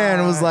old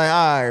man was like,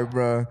 all right,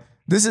 bro.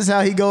 This is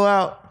how he go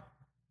out.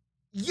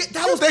 Yeah,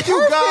 that was Thank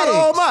you, God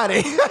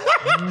Almighty.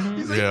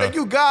 He said, Yeah. "Thank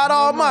you, God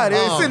Almighty."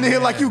 Oh, Sitting here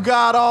like you,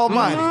 God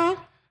Almighty.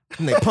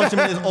 And they punched him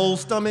in his old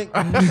stomach.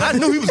 I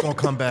knew he was gonna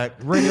come back.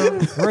 Ray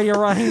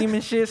Raheem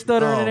and shit,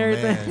 stuttering and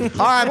everything.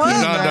 R.I.P.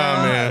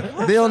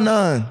 man. Bill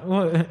Nunn.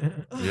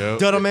 Yep.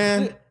 Dudda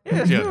man.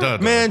 Yeah,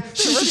 done. Man,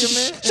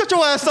 shut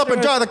your ass up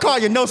and drive the car,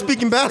 you no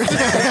speaking bastard.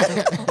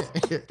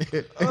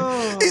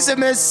 He said,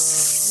 man,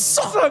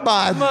 suck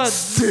my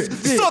dick.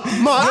 Suck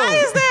my.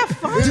 Why is that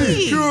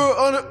funny? You're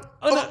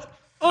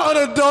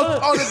unadulterated.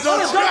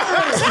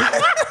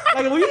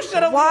 Like, will you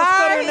shut up?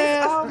 Why?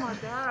 Now? Oh my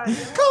God.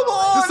 Come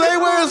on. The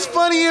same way it's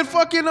funny in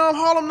fucking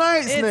Harlem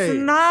Nights. It's Nate.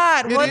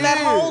 not. It Well, that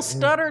is. whole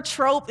stutter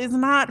trope is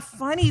not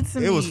funny to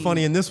me. It was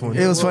funny in this one.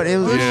 It was funny. It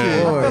was I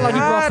feel like he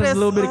brought God, some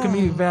little bit of it's-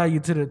 comedic value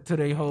to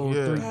their whole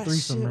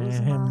threesome, man.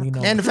 Him, you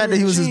know. And the fact that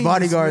he was his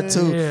bodyguard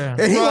too. Yeah.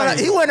 And Right.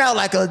 he went out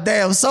like a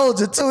damn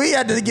soldier too. He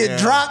had to get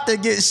dropped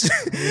and get shit.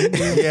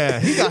 Yeah,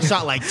 he got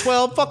shot like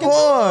 12 fucking Boy.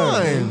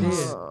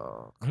 times.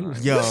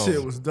 Yo, This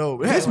shit was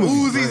dope. It had This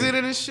movie's Uzis great. in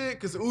it and shit.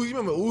 Because Uzi, you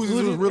remember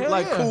Uzis was real, hell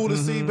like yeah. cool to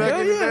see back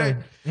in the day.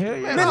 Hell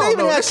yeah. Man, they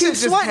even had Keith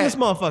Sweat in this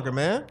motherfucker,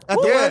 man.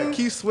 At the Yeah, wedding.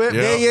 Keith Sweat.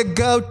 Yeah. There you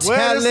go,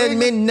 telling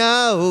me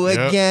no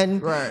Yep. again.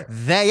 Right.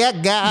 There you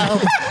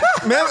go.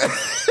 Remember?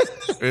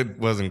 It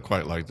wasn't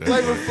quite like that.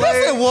 Flavor but-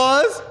 Yes, it Flav.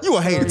 was. You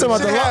a hater. You talking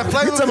about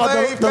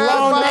the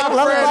long neck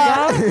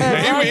lullaby?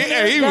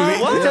 He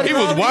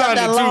was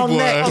wilding too,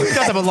 boy. Oh, he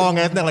does have a long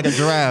ass neck like a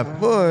giraffe.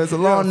 Boy, it's a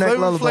long neck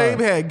Flavor lullaby. Flav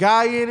had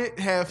Guy in it.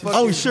 Had fucking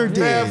Oh, he sure did.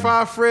 Mad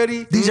Fire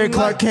Freddy. DJ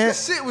Clark Kent.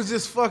 This shit was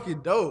just fucking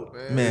dope,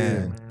 man.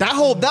 Man, that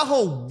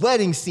whole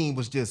wedding scene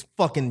was just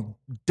fucking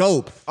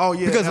dope. Oh,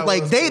 yeah, because that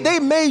like was they cool. they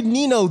made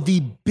Nino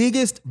the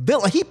biggest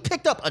villain. Like, he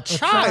picked up a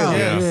child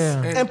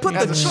Yeah. and put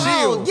as the a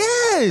child. shield.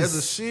 Yes, As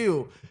a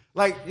shield.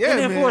 Like, yeah, And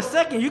then man. for a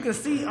second, you can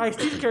see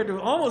Ice-T's character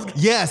almost.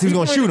 Yes, he was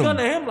gonna pointed shoot the him. gun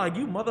to him like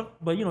you mother,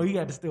 but you know he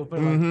had to still feel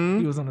like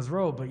he was on his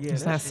road. But yeah,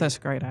 That's such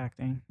great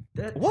acting.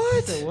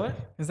 What? Say what?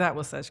 Because that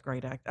was such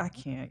great act. I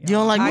can't. You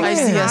don't like I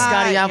Ice-T as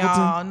Scotty cannot,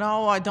 Appleton? y'all.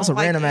 No, I don't. That's a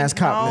like random it. ass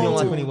cop No, name, You don't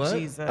like when he what?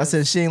 Jesus. I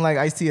said she ain't like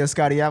Ice-T as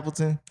Scotty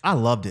Appleton. I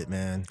loved it,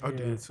 man. I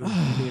did too.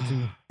 He did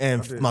too.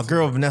 And my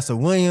girl Vanessa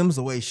Williams,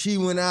 the way she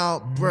went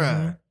out,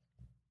 bruh.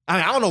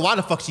 I don't know why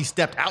the fuck she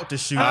stepped out to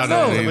shoot. I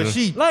don't but either.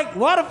 she Like,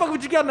 why the fuck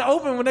would you get in the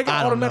open when they I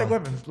got don't automatic know.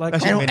 weapons? Like,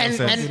 That shit oh, made no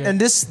sense. And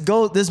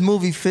this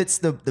movie fits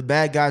the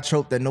bad guy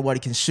trope that nobody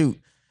can shoot.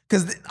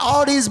 Cause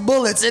all these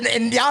bullets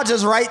and y'all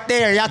just right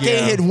there. Y'all Yeah.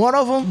 can't hit one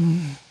of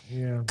them.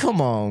 yeah.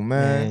 Come on,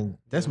 man.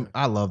 man,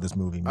 I love this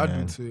movie, I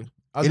man. do too.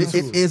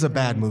 It is a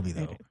bad movie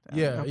though.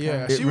 Yeah,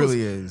 yeah. It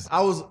really is.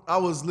 I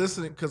was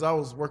listening because I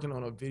was working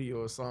on a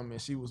video or something,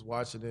 and she was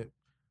watching it.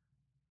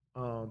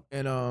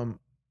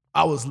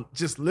 I was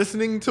just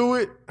listening to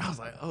it. I was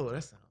like, oh,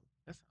 that sounds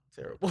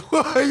terrible.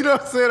 You know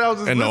what I'm saying? I was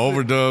just and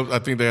listening. the overdubs. I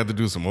think they had to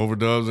do some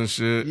overdubs and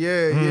shit.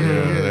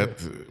 Yeah.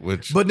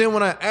 Which, but then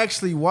when I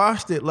actually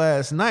watched it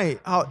last night,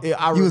 I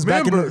You was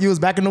back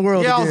in the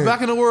world. Yeah, again. I was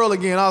back in the world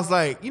again. I was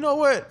like, you know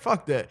what?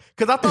 Fuck that.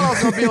 Because I thought I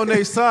was gonna be on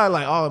their side.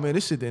 Like, oh man,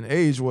 this shit didn't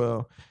age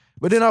well.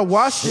 But then I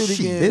watched it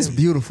again. It's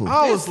beautiful.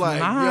 I was like,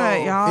 not,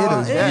 yo,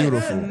 y'all. It is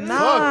beautiful. It's fuck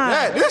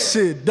that. This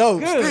shit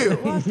dope still.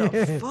 What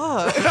the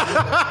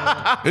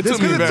fuck? it took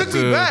me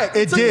back.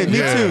 It did. Me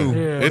Yeah. too.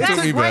 Yeah. It That's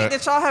took me great back.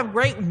 that y'all have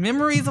great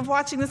memories of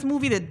watching this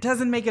movie. That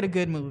doesn't make it a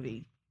good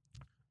movie.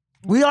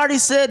 We already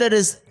said that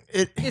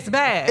It's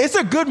bad. It's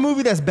a good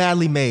movie that's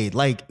badly made.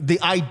 Like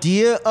the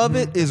idea of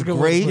it is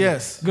great.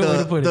 Yes. Good way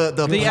to put it.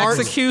 the parts-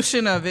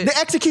 execution of it. The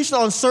execution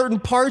on certain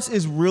parts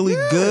is really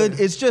good.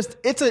 It's just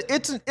it's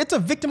a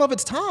victim of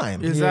its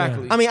time.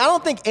 Exactly. I mean, I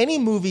don't think any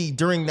movie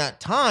during that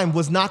time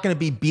was not going to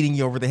be beating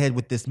you over the head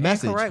with this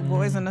message. Correct.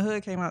 Boys in the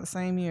Hood came out the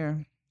same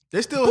year.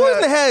 They still Boys had,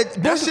 in the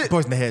Head. That shit.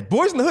 Boys in the Head.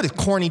 Boys in the Hood is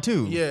corny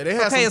too. Yeah, they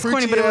had Okay, it's some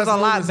corny, but it was a preachy-ass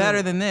lot movies better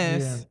in- than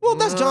this. Yeah. Well,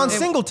 that's John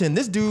Singleton.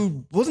 This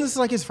dude wasn't this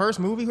like his first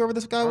movie? Whoever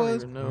this guy I don't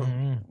was. even know.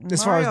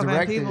 As far as Mario Van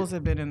directed. Peebles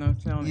had been in the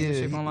film Yeah.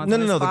 industry for a long No,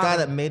 time. the His guy father-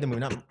 that made the movie.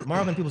 Not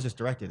Mario Van Peebles just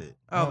directed it.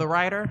 Oh, the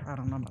writer? I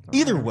don't know about the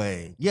Either writer.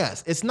 way,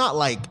 yes, it's not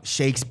like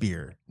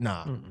Shakespeare.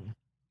 Nah.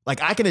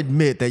 Like I can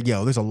admit that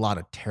there's a lot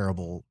of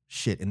terrible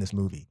shit in this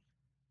movie.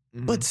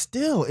 But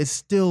still, it's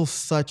still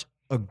such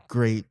a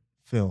great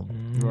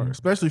film. Right.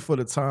 Especially for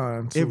the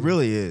time. Too. It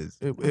really is.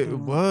 It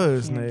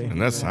was, Nate.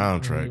 And that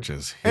soundtrack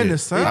just hit. And the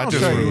I soundtrack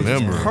just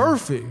remember was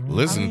perfect.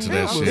 listening to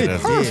that it shit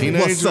as a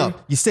teenager. What's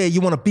up? You say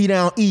you want to beat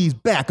down Eve's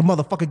back, a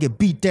motherfucker get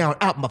beat down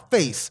out my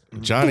face.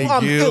 Johnny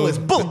I'm Gill. ill as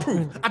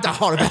bulletproof. I die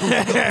harder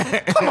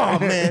than Come on,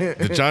 man.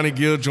 The Johnny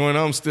Gill joint,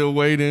 I'm still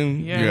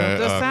waiting. Yeah,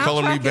 the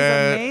Color Me soundtrack is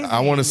Bad. amazing. I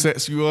want to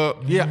sex you up.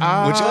 Yeah,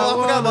 I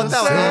forgot about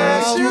that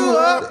one. set you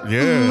up.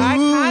 Yeah.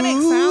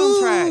 Iconic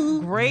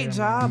soundtrack. Great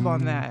job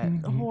on that.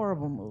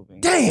 Horrible movie.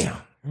 Damn.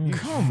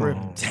 Come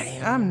on.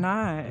 I'm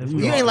not.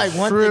 You ain't like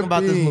one thing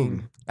about this Tripping.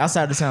 movie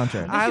outside the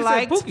soundtrack. I she said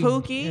liked Pookie.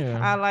 Pookie. Yeah.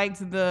 I liked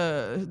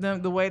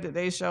the way that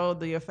they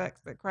showed the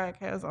effects that crack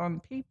has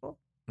on people.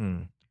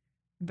 Mm.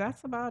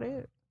 That's about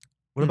it.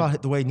 What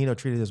about the way Nino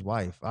treated his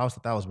wife? I always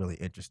thought that was really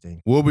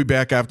interesting. We'll be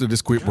back after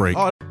this quick break.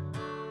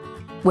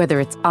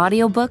 Whether it's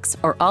audiobooks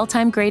or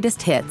all-time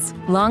greatest hits,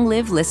 long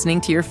live listening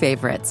to your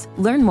favorites.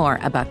 Learn more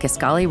about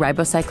Kisqali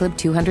Ribociclib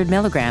 200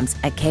 milligrams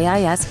at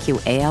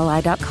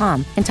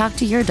KISQALI.com and talk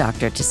to your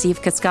doctor to see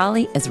if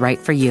Kisqali is right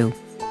for you.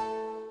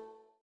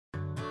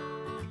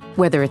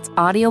 Whether it's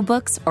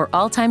audiobooks or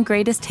all-time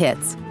greatest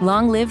hits,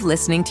 long live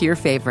listening to your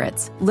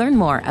favorites. Learn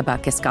more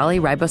about Kisqali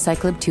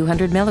Ribociclib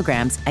 200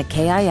 milligrams at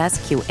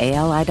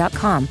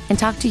KISQALI.com and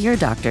talk to your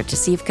doctor to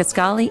see if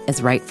Kisqali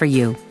is right for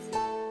you.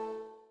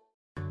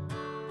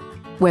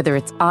 Whether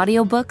it's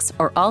audiobooks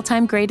or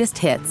all-time greatest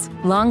hits,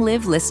 long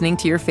live listening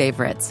to your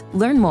favorites.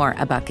 Learn more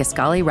about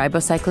Kisqali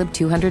Ribociclib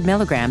 200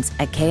 milligrams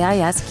at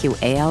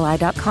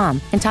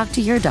KISQALI.com and talk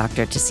to your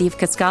doctor to see if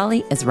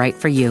Kisqali is right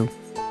for you.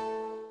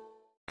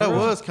 That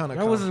was kind of.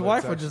 That was his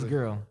wife or just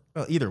girl?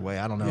 Well, either way,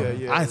 I don't know.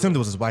 Yeah. I assumed it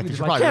was his wife. He was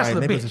You're like, probably "Cancel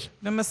right. the Maybe it was bitch." his-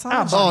 The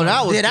massage. Oh,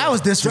 that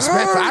was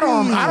disrespectful. I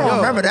don't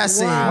remember that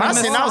scene. When I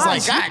seen, I was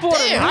like, God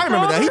damn. I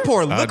remember that. He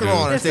poured I liquor do.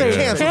 on her and said,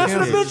 cancel Cancel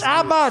the bitch.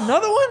 I'll buy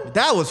another one.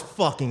 That was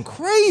fucking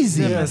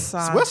crazy.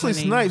 Wesley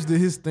Snipes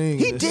did his thing.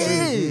 He This shit.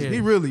 did.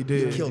 He really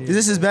did. Is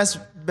this his best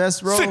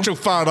role? Sit your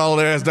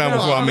 $5 ass down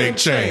before I make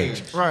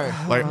change. Right.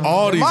 Like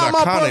all these Mama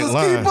iconic Brothers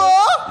lines. keeper.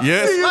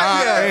 Yes,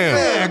 I am.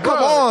 Man, come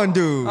on,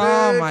 dude.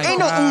 Oh my Ain't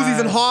no God. Uzis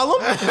in Harlem.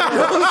 You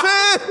know what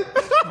I'm saying?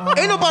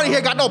 Ain't nobody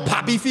here got no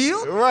poppy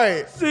field.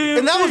 Right.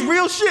 And that was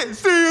real shit.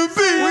 CMC.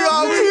 We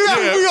all we got.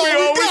 Yeah, We all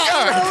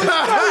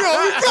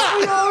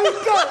we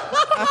got.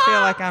 I feel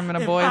like I'm in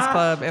a boys'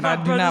 club and I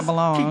do not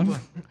belong.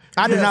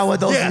 I did not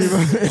want those to be.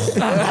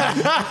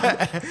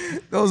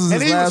 Those was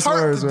And his he was last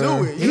hurt words, to do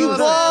man. it. He You know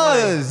what I'm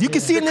saying? was. You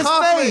can see it in his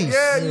Conflict, face.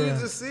 Yeah, you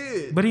just see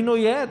it. But he knew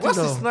he had to,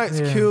 Wesley though. Snipes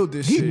Yeah. killed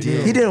this shit.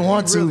 did. He didn't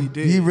want to. really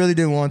did. He really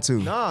didn't want to.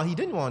 Nah, he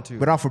didn't want to.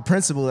 But off of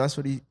principle, that's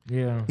what he.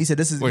 Yeah. He said,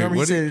 "This is." Wait, remember, he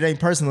what said did- it ain't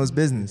personal; it's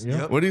business.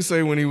 Yep. What did he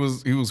say when he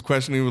was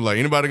questioning? He was like,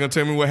 "Anybody gonna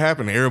tell me what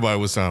happened?" And everybody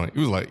was silent. He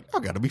was like, "Y'all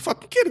gotta be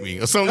fucking kidding me,"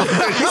 or something. Like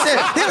He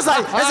that.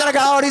 said, I said, I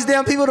got all these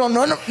damn people don't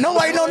know.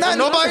 Nobody know nothing.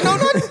 Nobody know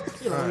nothing.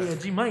 Yeah,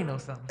 G Money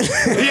knows something.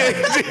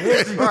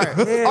 Right.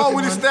 Oh,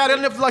 when he started,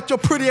 I never liked your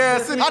pretty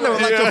ass. I never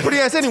liked your pretty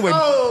ass anyway.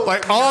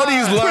 Like all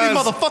these lines, Pretty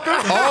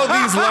motherfucker. all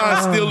these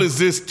lines still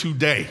exist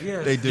today.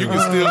 They do. You can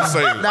still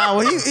say it. Nah,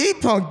 well, he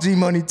punked G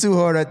Money too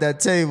hard at that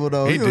table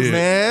though. He was, did.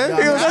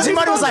 Man. G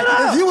Money was like,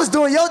 if you was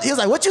doing your, he was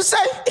like, what you say?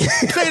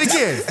 Say it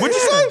again. What'd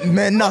you say?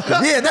 Man, nothing.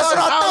 Yeah, that's what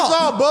I I was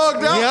thought. all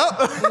bugged out.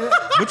 Yep.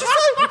 What'd you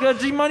say?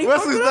 Because G Money.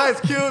 Wesley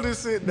Snipes killed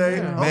this shit,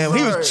 Dave. Man,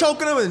 he was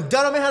choking him and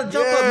Dunham had to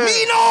jump Yeah.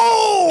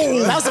 up. Nino!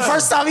 That was the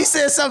first time he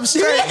said something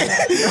straight.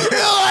 You're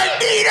like,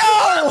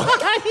 Nino!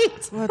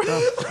 What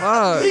the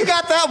fuck? He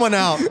got that one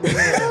out.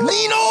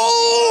 Nino!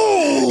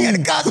 You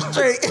gotta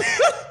concentrate.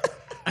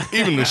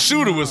 Even the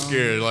shooter was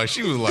scared. Like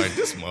she was like,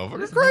 "This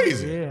motherfucker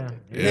crazy." Yeah,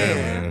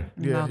 man.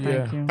 No,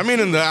 thank you. I mean,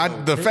 and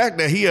the fact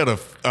that he had a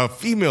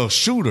female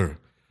shooter,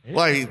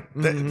 like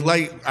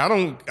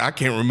I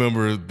can't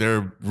remember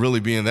there really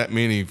being that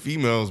many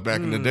females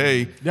back in the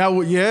day. That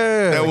was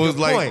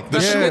like point.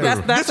 the shooter.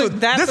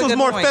 This was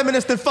more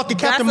feminist than fucking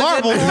Captain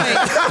Marvel.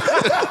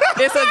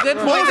 It's a good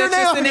point that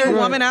you're sending a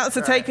woman out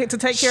to take care of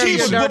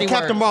your dirty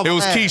Captain work. Marvel. It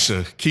was ass.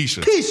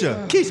 Keisha.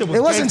 Was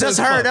It wasn't just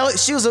her. fuck.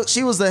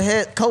 She was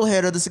the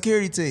co-head of the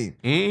security team.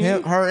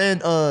 Her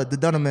and the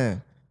Dunham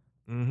man.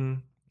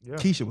 Yeah.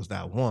 Keisha was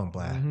that one,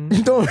 Black.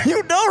 You know,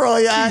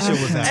 Roy. Keisha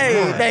was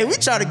that one. Hey, we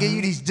try to give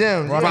you these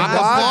gems.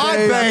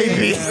 Rock-a-bye,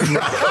 baby.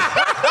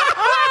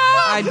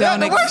 I don't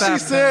The way accept she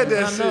said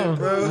that. that shit,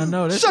 bro. I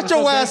know. Shut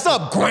your ass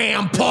up,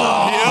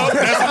 Grandpa. Yep,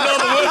 that's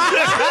another one.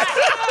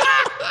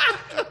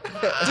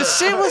 The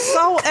shit was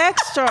so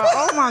extra.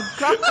 Oh my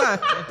god.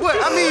 What?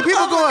 I mean,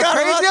 people going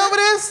crazy over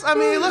this? I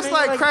mean, it looks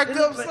like cracked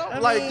up.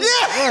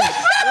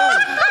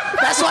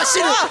 That's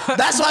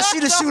why she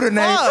the shooter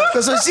name.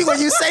 Because when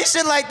you say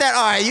shit like that,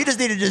 all right, you just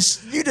have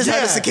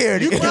the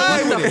security. You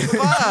play with it.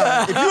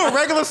 If you're a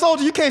regular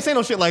soldier, you can't say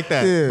no shit like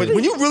that. Yeah. But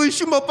when you really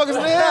shoot motherfuckers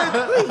in the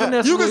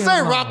head, you can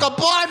say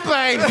 "rock-a-bye,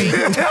 baby"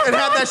 and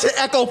have that shit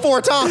echo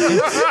 4 times.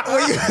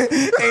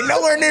 Ain't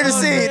nowhere near the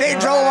scene. They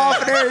drove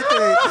off and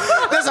everything.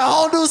 There's a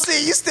whole new scene.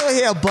 You still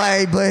hear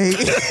bang.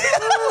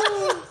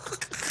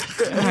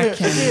 I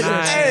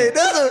cannot. Hey,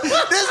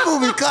 this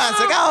movie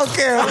classic. I don't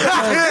care.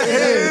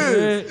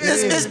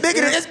 It's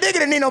bigger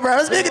than Nino Brown.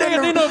 It's bigger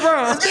than Nino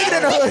Brown. It's bigger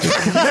than the hood.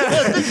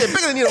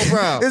 Bigger than Nino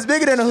Brown. It's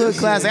bigger than the hood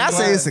classic. I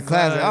say it's a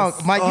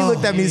classic. Mike, you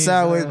looked at me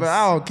sideways, but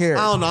I don't care.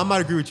 I don't know. I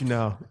might agree with you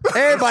now.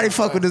 Everybody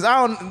fuck with this.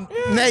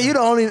 Man, you the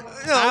only.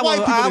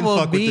 I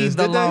will be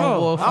the lone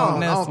wolf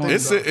on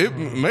this one. It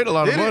made a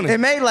lot of money. It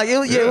made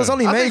it was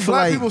only I made think for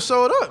black like. people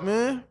showed up,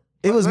 man.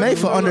 It was made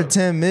for under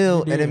 10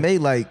 mil, and it made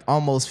like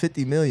almost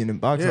 50 million in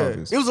box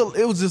office. It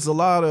was just a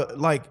lot of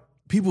like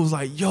people was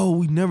like, "Yo,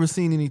 we never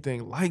seen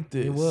anything like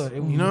this." It was. You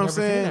know what I'm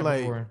saying?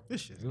 Like This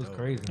shit it was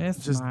crazy.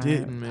 It's just not.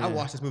 didn't, man. I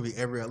watch this movie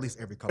at least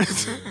every couple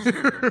of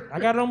years. I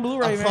got it on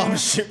Blu-ray, man.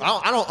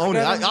 I don't own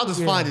it. I'll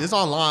just find it. It's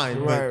online.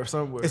 Right, But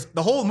somewhere.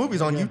 the whole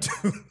movie's on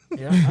YouTube.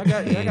 Yeah, I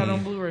got it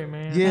on Blu-ray,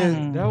 man.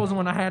 Yeah. That was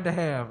one I had to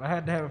have. I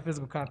had to have a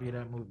physical copy of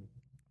that movie.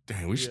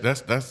 Damn, we should.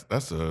 That's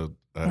a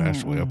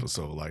actual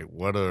episode. Like,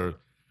 what are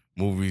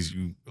movies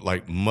you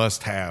like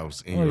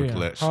must-haves in your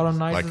collection? Harlem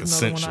Nights Like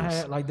is another essentials. one I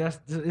had. Like this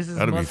is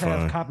That'd be must-have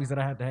fun. copies that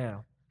I had to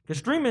have. Cause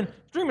streaming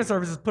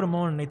services put them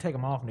on and they take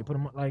them off and they put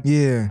them like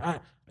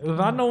if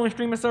I know when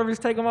streaming services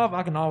take them off,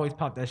 I can always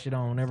pop that shit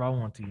on whenever I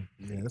want to.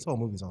 Yeah, this whole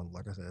movie's on.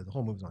 Like I said, the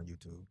whole movie's on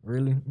YouTube.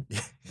 Really?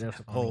 That's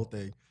the whole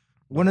thing.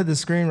 One of the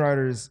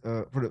screenwriters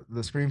for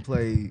the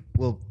screenplay,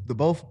 well,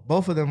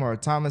 both of them are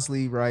Thomas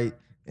Lee Wright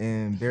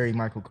and Barry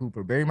Michael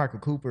Cooper. Barry Michael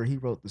Cooper, he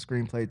wrote the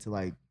screenplay to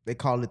like, they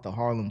call it the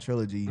Harlem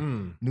Trilogy.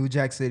 New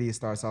Jack City, it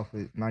starts off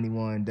with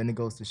 91, then it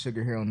goes to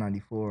Sugar Hill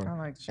 94, I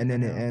like and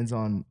then Sugar it Hill. ends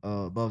on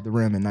Above the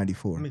Rim in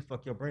 94. Let me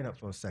fuck your brain up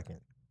for a second.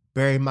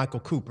 Barry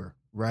Michael Cooper,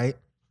 right?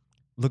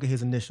 Look at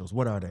his initials.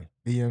 What are they?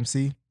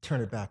 BMC?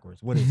 Turn it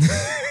backwards. What is it?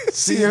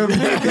 CMB.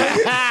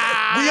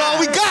 We all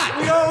we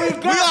got. We all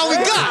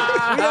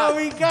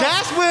we got.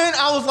 That's when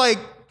I was like,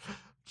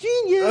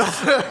 genius.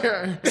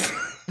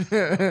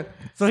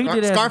 So he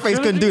did that. Scarface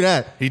couldn't do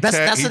that.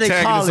 That's what they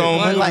call it.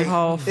 What in the Like,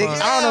 whole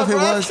I don't know if it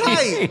was.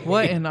 Tight.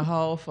 What in the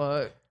whole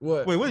fuck?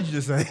 What? Wait, what did you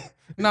just say?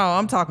 No,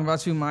 I'm talking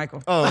about you,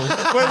 Michael. Oh,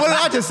 wait, what did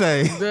I just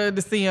say? The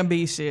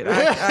CMB shit.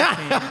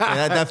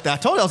 I can't. I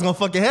told you I was gonna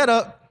fuck your head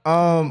up.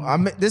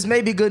 This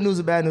may be good news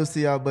or bad news to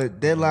y'all,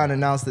 but Deadline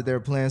announced that there are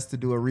plans to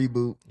do a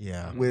reboot.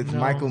 Yeah. With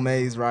Michael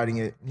Mays writing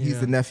it.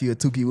 He's the nephew of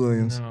Tukey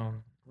Williams. No.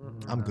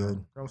 I'm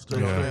good. I'm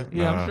straight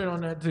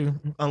on that too.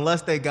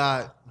 Unless they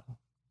got,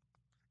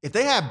 if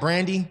they had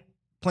Brandy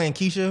playing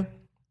Keisha,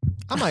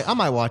 I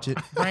might watch it.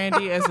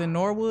 Brandy as in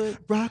Norwood.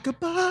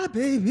 Rock-a-bye,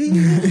 baby.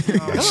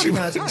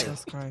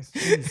 Jesus Christ.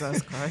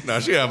 Jesus Christ. Now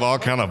she have all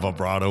kind of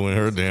vibrato in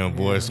her damn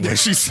voice when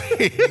she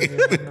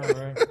sings.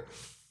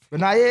 But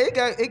nah, yeah,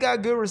 it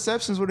got good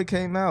receptions when it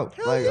came out.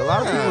 Like a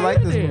lot of people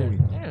like this movie.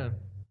 Yeah.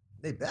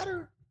 They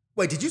better.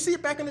 Wait, did you see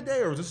it back in the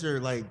day, or was this your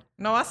like?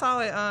 No, I saw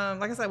it.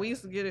 Like I said, we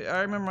used to get it. I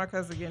remember my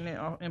cousin getting it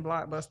in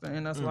Blockbuster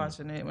and us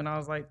watching it when I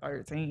was like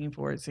 13,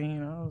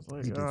 14. I was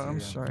like, I'm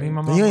straight.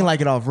 You ain't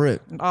like it off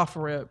rip. Off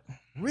rip.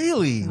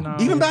 Really? No.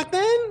 Even back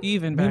then?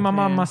 Even Me back and my mom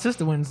then. and my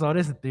sister went and saw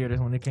this in theaters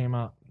when it came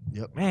out.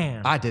 Yep.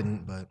 Man. I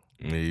didn't, but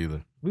Me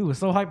either. We were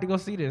so hyped to go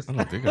see this. I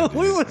don't think I did.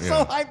 We were so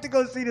Yeah. hyped to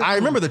go see this. I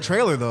remember the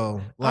trailer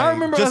though. Like, I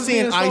remember just us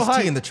seeing being so Ice-T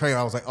hyped. in the trailer.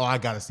 I was like, oh, I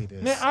gotta see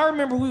this. Man, I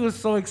remember we was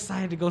so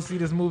excited to go see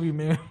this movie,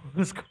 man. We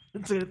was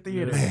going to the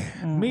theater.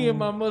 Me and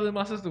my mother and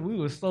my sister, we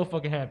was so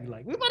fucking happy.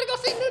 Like, we about to go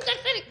see New Jack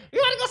City. We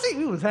about to go see.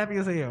 We was happy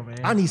as hell, man.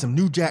 I need some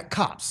New Jack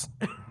Cops.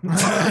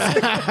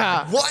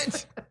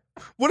 What?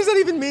 What does that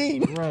even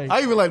mean? Right.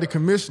 I even like the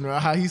commissioner,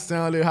 how he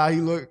sounded, how he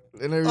looked,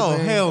 and everything. Oh,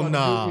 hell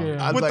no.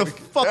 Yeah. With like the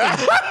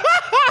fucking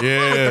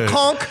Yeah.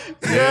 conch.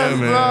 Yes,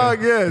 man.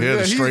 dog, yes. Yeah, the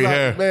he's straight like,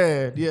 hair.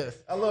 Man, yes.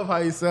 I love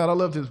how he sounded. I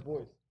loved his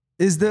voice.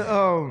 Is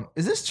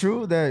this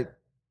true that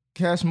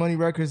Cash Money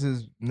Records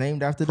is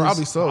named after this?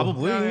 Probably so.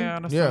 Probably.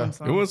 That Yeah. sounds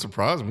so. It wouldn't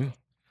surprise me.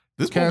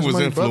 This Cash movie was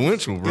Money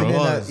influential, bro. And then,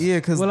 was. yeah,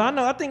 because Well,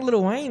 I think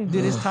Lil Wayne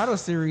did his title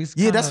series.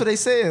 yeah, that's kinda what they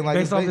saying. Like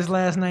based off they- his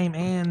last name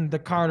and the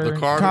Carter. The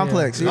Carter.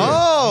 Complex. Yeah.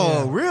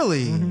 Oh,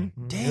 really?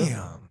 Mm-hmm.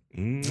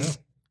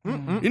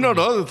 Damn. You know,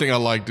 the other thing I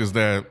liked is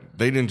that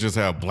they didn't just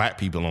have black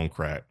people on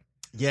crack.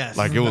 Yes.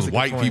 Like it That's was a good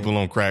white point. people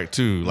on crack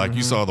too. Like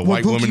you saw the Well,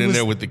 white woman Pookie in was-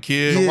 there with the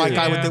kid. The Yeah. white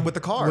guy Yeah. with the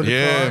car.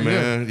 Yeah, car,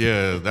 man.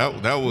 Yeah,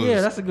 that was.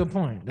 Yeah, that's a good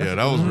point. yeah,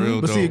 that was real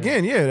But dope. see,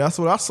 again, yeah, that's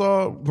what I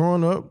saw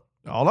growing up.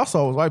 All I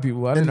saw was white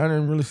people. I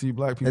didn't really see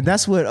black people. And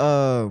that's what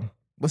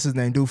what's his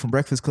name, dude from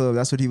Breakfast Club.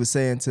 That's what he was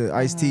saying to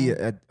Ice-T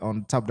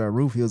on top of that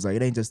roof. He was like,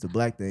 it ain't just a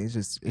black thing.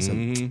 It's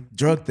a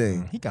drug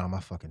thing. He got on my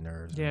fucking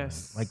nerves.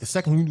 Yes. Man. Like the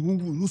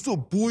second, what's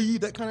up, boy?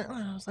 That kind of.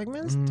 I was like,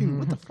 man, this dude,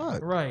 what the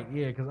fuck? Right,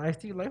 yeah, because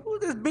Ice-T like,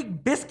 who's this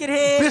big biscuit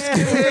head?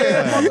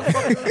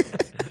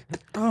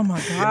 Oh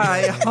my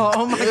god!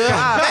 Oh my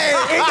god! Hey,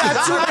 it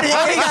got too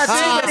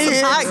many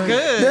hits. Not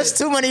good. There's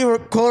too many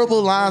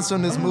quotable lines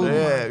from this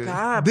movie.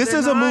 God, This they're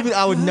is a not movie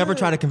I would never good.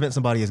 try to convince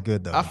somebody is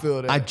good though. I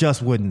feel that. I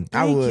just wouldn't.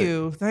 Thank would.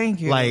 you. Thank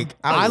you. Like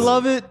I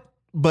love it,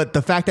 but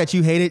the fact that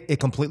you hate it, it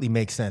completely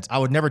makes sense. I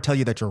would never tell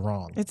you that you're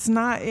wrong. it's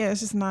not. Yeah, it's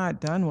just not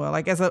done well.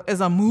 Like as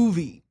a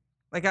movie.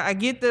 Like I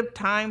get the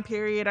time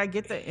period, I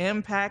get the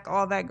impact,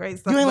 all that great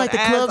stuff. You ain't but like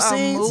the as club a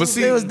scenes? movie- But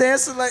see- They was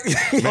dancing like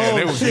Man,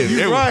 they was getting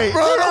they right.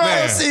 Bro, the club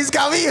Man. scenes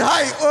got me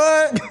hyped.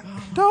 What?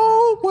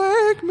 Don't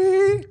wake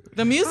me.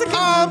 the music.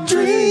 I'm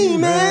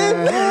dreaming.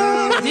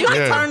 You can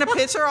Yeah. turn the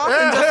picture off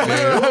and just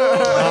let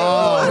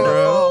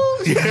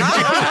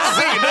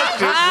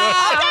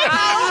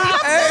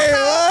Hey,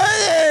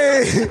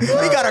 what? Hey,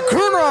 we got a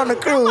crooner on the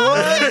crew.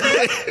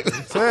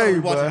 What? Tell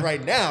you, Watch it boy.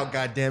 right now,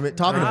 God damn it,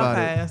 talking I'll about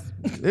it. pass.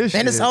 This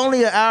And it's shit.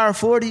 only an hour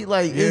 40.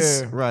 Like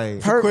it's Yeah.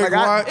 Right. perfect. Quick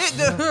Like, watch.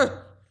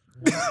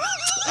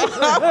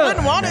 I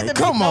wouldn't want it to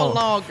Come be no on.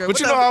 longer. But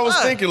you What know, the I was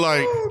fuck? thinking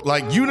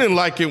like you didn't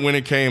like it when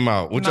it came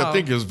out, which I No.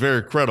 think is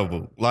very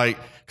credible. Like,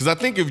 because I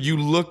think if you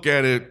look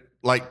at it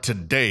like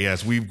today,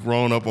 as we've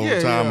grown up over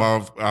Yeah, time,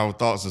 yeah. our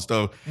thoughts and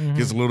stuff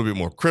gets a little bit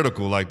more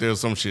critical. Like, there's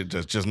some shit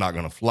that's just not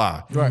gonna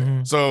fly.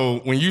 Right.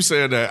 So when you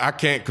said that I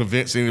can't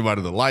convince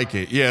anybody to like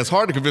it, yeah, it's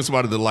hard to convince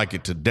somebody to like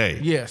it today.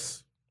 Yes.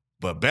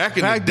 But back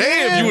in Back the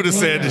day, if then, you would have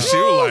said this shit,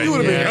 you were like, you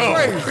would've been yo.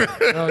 crazy.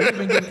 Oh, you've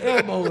been getting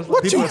elbows.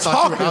 What People you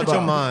thought you were talking out your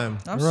about? mind.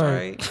 I'm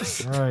Right.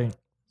 sorry. Right.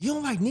 You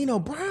don't like Nino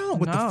Brown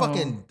with the No.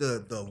 fucking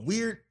the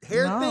weird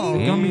hair No. thing?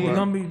 The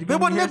Gumby. It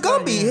wasn't a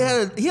Gumby. He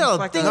had a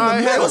like thing a- in the Nah,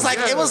 middle. it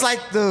was like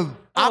the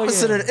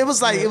opposite of it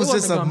was like Yeah, it was it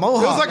just a wasn't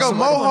mohawk. It was like a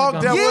Somebody mohawk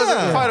wanted that to wasn't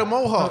Yeah. quite a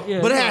mohawk. Yeah,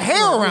 But it had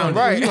hair around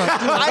Right. it.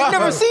 I ain't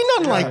never seen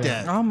nothing like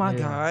that. Oh my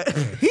god.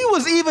 He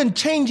was even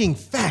changing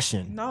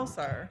fashion. No,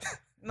 sir.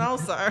 No,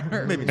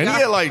 sir. Maybe And he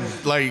had like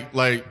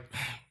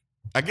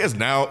I guess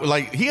now,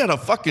 like he had a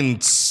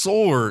fucking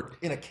sword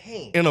in a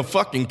cane. in a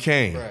fucking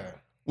cane, Right.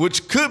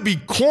 which could be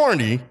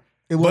corny.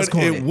 It was but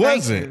corny. it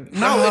wasn't. No,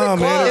 Nah, it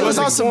man, It was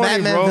wasn't on some corny,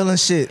 Batman bro. villain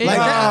shit. Like,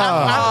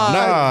 Nah,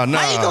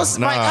 how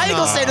you nah.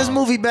 gonna say this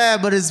movie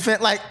bad, but it's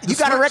like you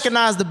gotta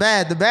recognize the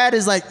bad. The bad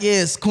is like,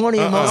 yeah, it's corny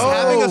and most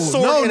Having a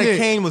sword no, in a Nick.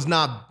 cane was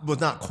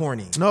not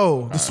corny.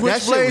 No, the That shit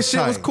switchblade was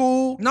shit was tight.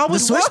 cool. No, The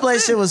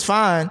switchblade shit was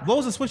fine. What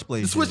was the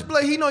switchblade? The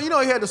switchblade, he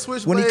had the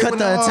switchblade. When he cut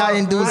the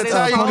Italian dude's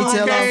Italian dude ponytail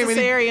came off. and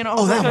he-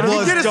 Oh, that He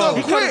was did it so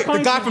dope. quick. The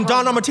guy from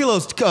Don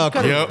Armatillo's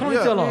Yep.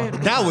 Ponytail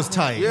off. that was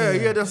tight. Yeah, he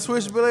had the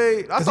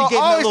switchblade. I 'Cause he thought, gave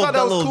him I always that thought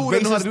that was little cool. They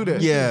know how to racist- do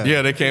that. Yeah.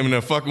 Yeah, they came in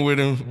there fucking with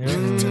him.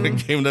 They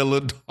gave him that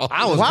little dog.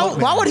 I was Why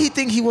hoping. would he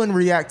think he wouldn't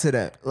react to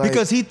that? Like,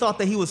 Because he thought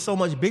that he was so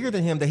much bigger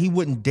than him that he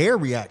wouldn't dare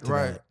react to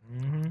Right. that.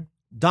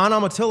 Don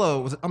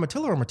Armatillo, was it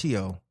Armatillo or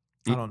Armatillo?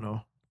 I don't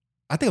know.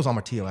 I think it was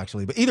Armatillo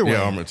actually, but either way,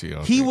 Yeah,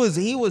 Armatillo, I He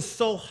think. was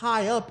so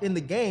high up in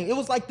the game. It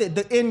was like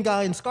the end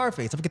guy in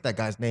Scarface. I forget that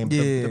guy's name.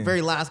 Yeah. The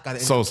very last guy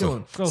that ended Sosa. up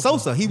killing him. Sosa.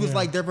 Sosa. He was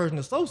like their version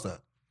of Sosa.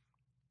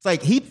 It's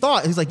like he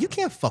thought he's like, you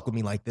can't fuck with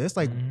me like this.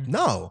 Like,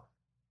 no.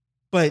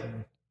 But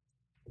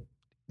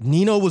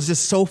Nino was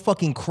just so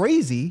fucking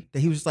crazy that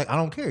he was just like, I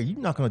don't care. You're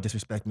not gonna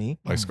disrespect me.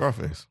 Like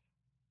Scarface.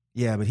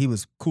 Yeah, but he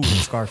was cooler than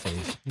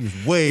Scarface. He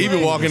was way. He been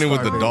cooler walking than in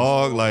with the Scarface.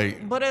 dog,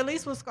 like But at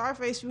least with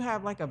Scarface, you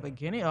have like a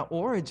beginning, an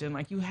origin.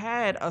 Like you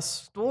had a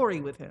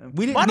story with him.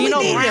 We didn't. Why do we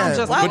Nino need Brown that?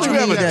 just Why but would you we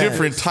have a need that?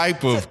 different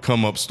type of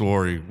come up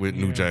story with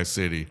New Jack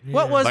City.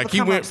 What was Like the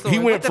come up story? he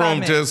went What did I from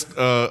miss? just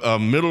a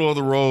middle of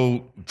the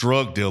road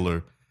drug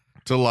dealer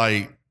to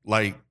like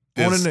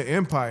Owning this, the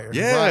empire.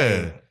 yeah.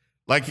 Right.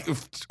 Like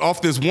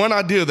off this one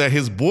idea that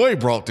his boy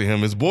brought to him,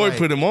 his boy Right.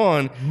 put him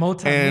on,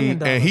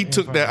 Multi-million and he dollar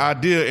took that empire.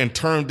 idea and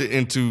turned it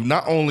into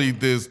not only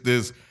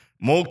this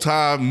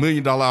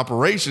multi-million-dollar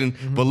operation,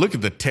 but look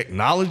at the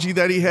technology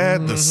that he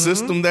had, the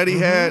system that he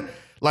had.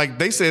 Like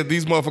they said,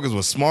 these motherfuckers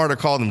were smarter,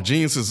 called them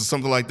geniuses or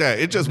something like that.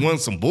 It just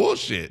wasn't some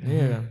bullshit.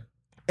 Yeah.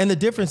 And the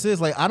difference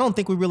is, like, I don't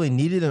think we really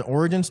needed an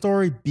origin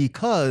story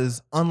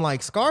because,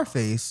 unlike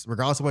Scarface,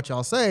 regardless of what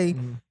y'all say,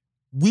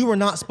 we were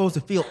not supposed to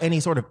feel any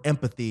sort of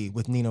empathy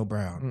with Nino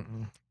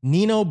Brown.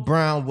 Nino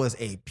Brown was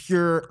a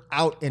pure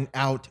out and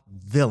out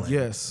villain.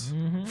 Yes.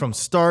 From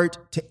start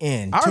to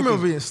end. I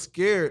remember being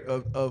scared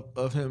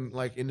of him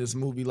like in this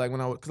movie, like when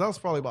I was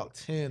probably about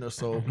 10 or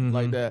so,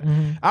 like that.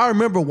 I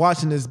remember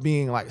watching this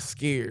being like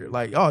scared,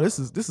 like, oh, this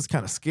is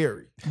kind of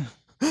scary.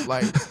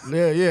 Like,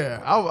 yeah.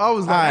 I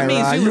was like, I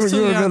mean, you were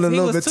feeling a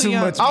little bit too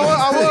much. I was.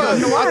 I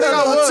think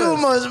I was too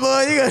much,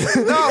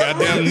 boy.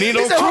 Goddamn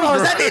Nino Hold on,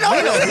 is Kruger. that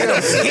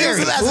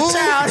Nino? As a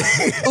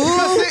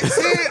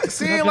child.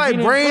 Seeing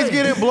like brains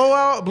getting blown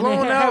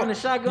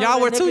out. Y'all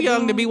were too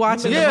young to be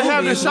watching. Yeah, the movie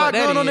having a is what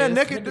shotgun on that is.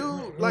 naked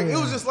dude. Like it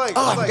was just like,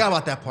 Oh, I forgot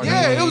about that part.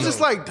 Yeah, it was just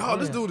like, dog,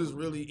 this dude is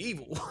really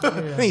evil.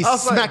 He I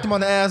was smacked like, him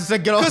on the ass and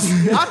said, get off.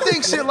 I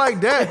think shit like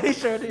that. He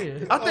sure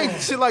did. I think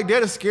shit like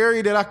that is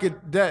scary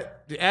that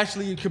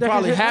actually could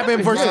probably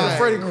happen versus Right.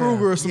 Freddy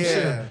Krueger or some Yeah.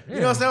 shit. You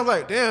know what I'm saying? I was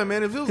like, damn,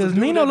 man, if it was a Because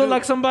dude Nino that looked did-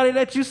 like somebody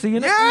that you see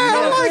in the Yeah,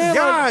 oh my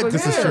God, like,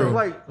 this is true.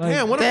 Like,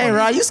 damn, what Dang,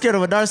 Rod, you scared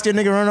of a dark skinned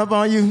nigga run up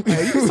on you?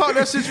 Hey, you can talk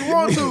that shit you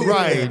want to.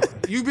 Right.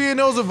 You be in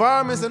those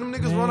environments and them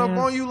niggas run up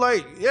on you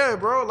like, yeah,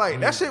 bro, like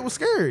that shit was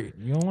scary.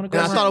 You don't want to go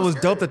And I around. thought it was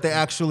dope that they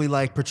actually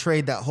like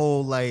portrayed that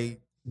whole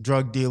like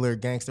drug dealer,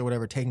 gangster,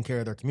 whatever, taking care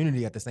of their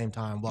community at the same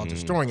time while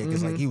destroying it.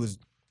 Because like he was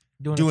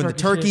doing the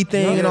turkey shit.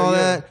 thing and all Yeah.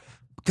 that.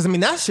 Because I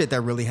mean, that's shit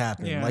that really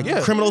happened. Yeah. Like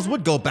Yeah. criminals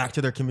would go back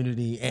to their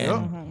community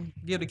and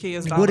Give the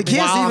kids. Well, the kids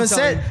Wow, even I'm telling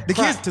said you, the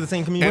kids to the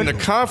same community. And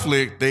the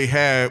conflict they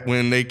had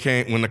when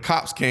the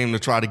cops came to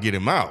try to get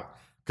him out.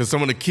 Because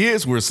some of the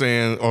kids were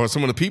saying, or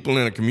some of the people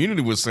in the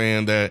community were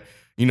saying that,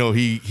 you know,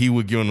 he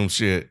would give them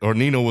shit, or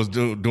Nino was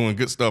doing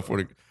good stuff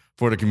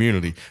for the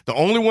community. The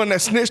only one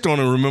that snitched on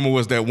him, remember,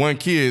 was that one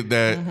kid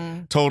that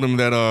told him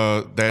that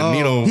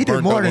Nino. He did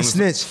burnt more up than one of his-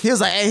 snitch. He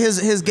was like, hey,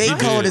 his gate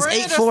code is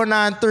Brandon-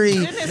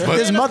 8493.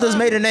 His mother's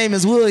maiden name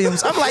is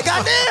Williams. I'm like,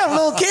 goddamn,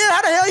 little kid,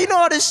 how the hell you know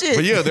all this shit?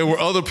 But yeah, there were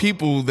other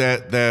people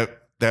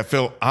that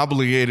felt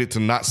obligated to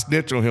not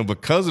snitch on him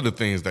because of the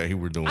things that he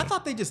were doing. I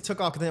thought they just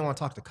took off because they didn't want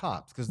to talk to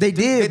cops. Because They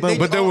did,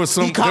 But there was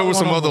some he caught one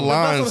of other them.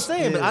 lines. That's what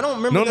I'm saying, but I don't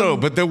remember. No, them-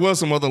 but there was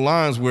some other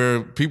lines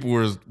where people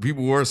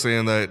were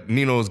saying that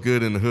Nino is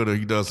good in the hood or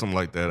he does something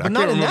like that. I But not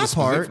can't in remember that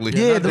part.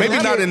 specifically. Yeah, maybe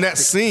the- not in that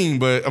scene,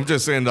 but I'm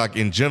just saying like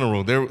in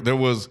general, there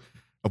was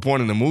a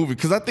point in the movie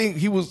because I think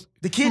he was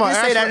The kid did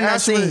say that in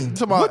that scene.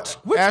 Talking about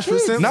Ashford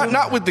kid? Simpson?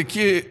 not with the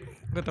kid.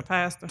 with the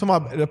pastor. Talking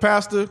about the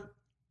pastor?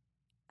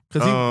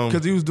 Um,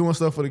 Because he was doing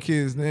stuff for the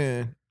kids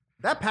then.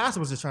 That pastor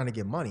was just trying to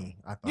get money.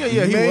 I thought.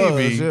 Yeah, he Maybe,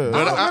 was. Yeah. but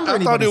I don't remember I thought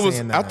anybody it was.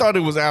 saying I that. thought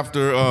it was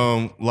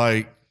after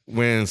like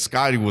when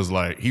Scotty was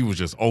like he was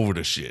just over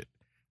the shit,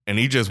 and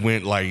he just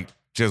went like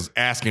just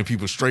asking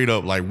people straight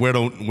up like where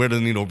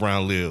does Nino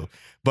Brown live?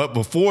 But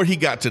before he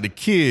got to the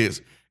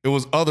kids, it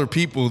was other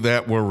people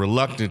that were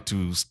reluctant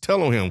to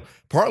tell on him,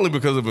 partly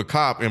because of a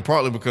cop and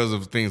partly because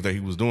of things that he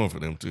was doing for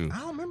them too. I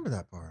don't remember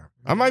that part.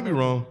 I might be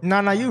wrong, No,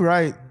 you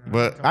right.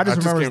 but I just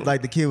remember can't-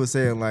 like the kid was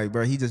saying like,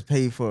 bro, he just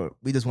paid for.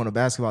 We just won a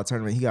basketball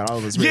tournament. He got all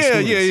of his red Yeah.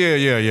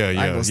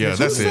 scooters. That's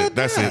Who it. said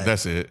That's that? it.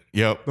 That's it.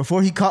 Yep.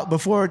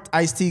 Before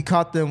Ice-T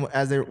caught them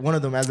as they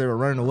were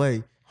running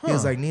away. He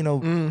was like,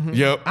 Nino.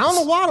 Yep. I don't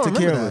know why I don't Took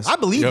care remember of that. us. I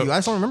believe Yep. you. I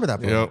just don't remember that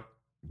part. Yep.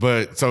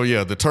 But so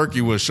yeah, the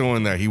turkey was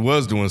showing that he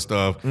was doing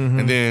stuff,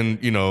 and then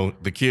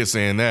the kid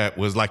saying that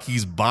was like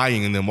he's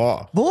buying them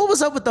off. But what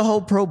was up with the whole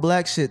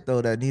pro-black shit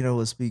though that Nino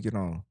was speaking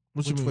on?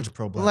 Which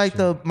pro black? Like shit?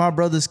 the My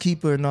Brother's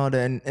Keeper and all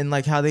that, and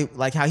like how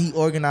he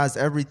organized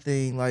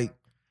everything. Like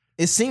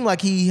it seemed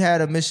like he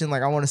had a mission.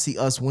 Like I want to see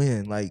us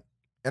win. Like,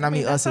 and I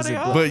mean us that's as a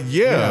how they black. But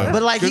yeah,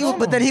 But like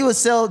but then he would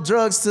sell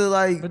drugs to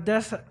like But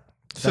that's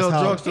Sell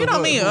how- drugs to You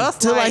don't mean us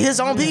To, like,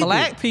 his own people.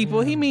 black people.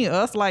 He mean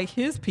us like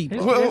his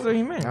people. that's what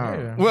he meant.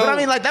 Yeah. well, but I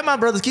mean like that My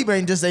Brother's Keeper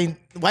ain't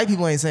white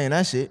people ain't saying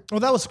that shit. Well,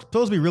 that was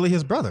supposed to be really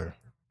his brother.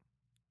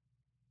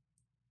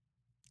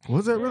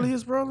 Was that really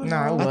his brother?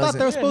 Nah, it I thought wasn't.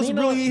 they were supposed to be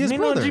really his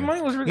Nino and brother.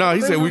 G-Money was really no, he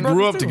they said were we grew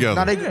brothers up too.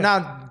 together.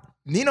 Now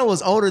Nino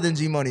was older than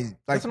G Money, like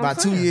That's what by I'm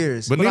 2 saying.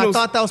 years. But But I Nino's-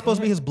 thought that was supposed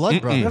to be his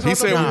blood brother. He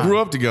said Nah. we grew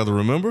up together.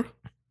 Remember?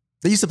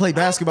 They used to play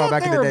basketball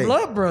thought back in they the were day.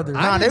 blood brothers.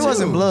 Nah, they did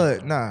wasn't too.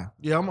 blood. Nah.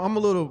 Yeah, I'm a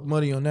little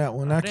muddy on that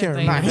one. I can't think-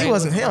 remember. Nah, he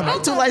wasn't him.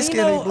 I'm too light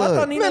skinned in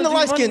blood. Man, the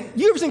light skin.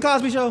 You ever seen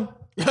Cosby Show?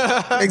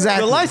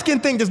 Exactly. The light skin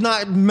thing does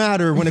not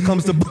matter when it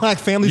comes to black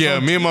families. Yeah,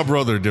 me and my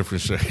brother are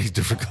different shades,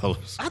 different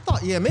colors. I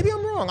thought, yeah, maybe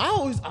I'm wrong. I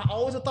always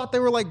thought they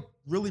were like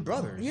really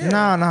brothers. Yeah.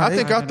 Nah. I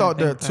think I thought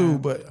that too,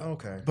 but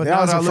Okay. but They now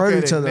always that I look refer to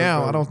at each it other as now,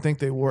 I brothers. don't think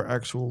they were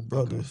actual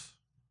brothers.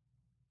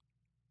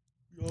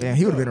 Damn,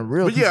 he would have been a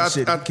real But piece yeah, of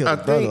shit I if he killed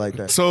his brother think like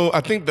that. so.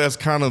 I think that's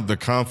kind of the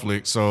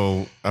conflict.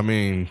 So I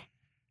mean,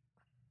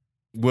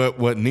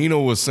 what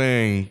Nino was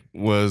saying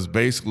was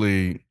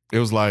basically it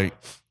was like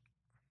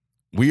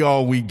we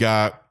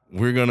got.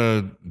 We're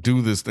gonna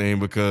do this thing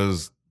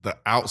because the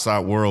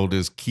outside world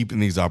is keeping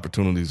these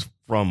opportunities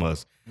from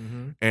us,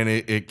 and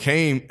it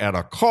came at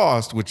a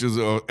cost, which is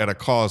at a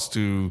cost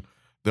to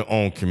their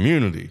own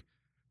community.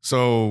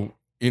 So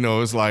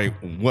it's like,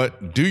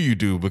 what do you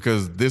do?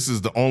 Because this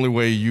is the only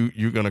way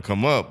you're going to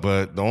come up,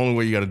 but the only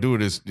way you got to do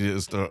it is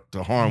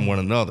to harm one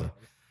another.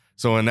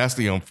 So, and that's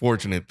the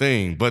unfortunate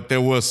thing. But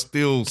there was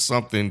still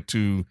something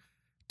to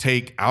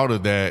take out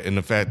of that, in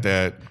the fact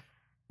that,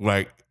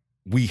 like,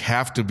 we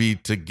have to be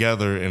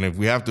together, and if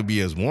we have to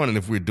be as one, and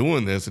if we're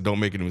doing this and don't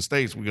make any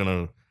mistakes,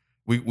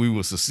 we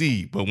will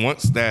succeed. But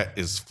once that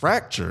is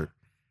fractured,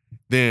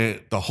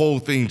 then the whole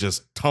thing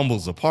just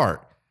tumbles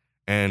apart,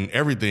 and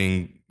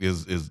everything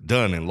is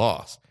done and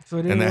lost.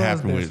 So they and were that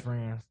happened best with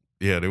friends.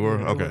 Yeah, they were.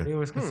 Okay. They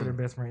was considered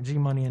best friends. G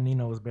Money and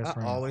Nino was best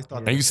friends. I always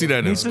thought. And you see that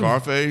in Me too.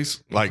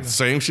 Scarface, like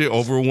same shit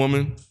over a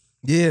woman.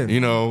 Yeah.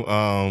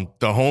 The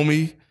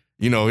homie,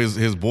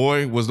 his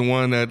boy was the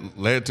one that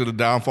led to the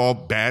downfall.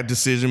 Bad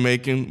decision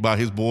making by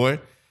his boy.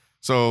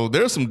 So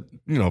there's some,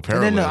 parallels.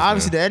 And then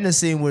obviously there. the ending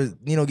scene was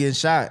getting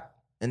shot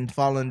and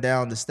falling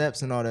down the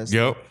steps and all that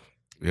stuff.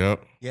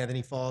 Yep. Yeah, then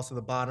he falls to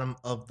the bottom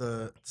of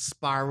the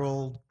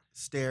spiral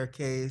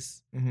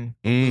staircase, Mhm.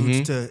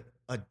 leads to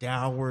a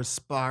downward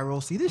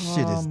spiral. See, this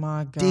shit is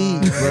my God.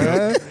 deep,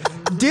 bruh.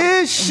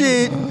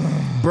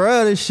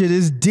 This shit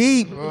is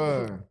deep.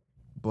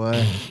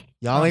 But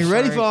y'all ain't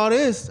ready for all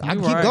this. I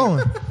can keep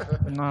going.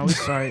 No, we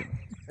straight.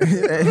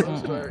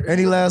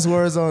 Any last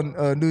words on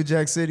New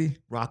Jack City?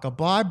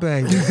 Rock-a-bye,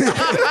 baby.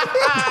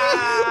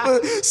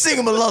 Sing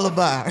him a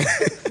lullaby.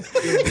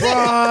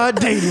 Broad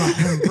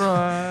daylight.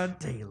 Broad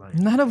daylight.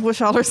 None of what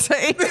y'all are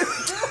saying.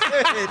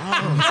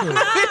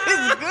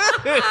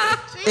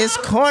 It's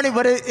corny,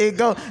 but it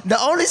go. The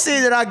only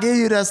scene that I give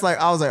you that's like,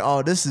 I was like,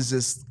 oh, this is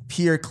just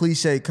pure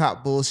cliche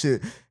cop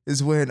bullshit,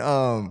 is when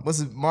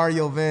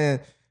Mario Van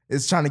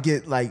is trying to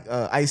get like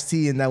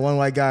Ice-T and that one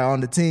white guy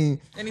on the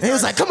team. And he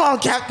was like, come on,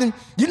 Captain,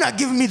 you're not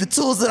giving me the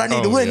tools that I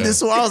need to win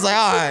this one. I was like,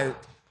 all right,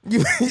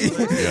 you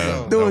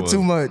doing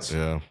too much.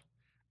 Yeah.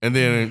 And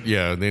then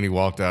he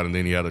walked out, and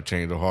then he had a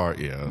change of heart.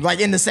 Yeah. Like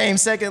in the same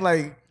second,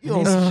 like, you know.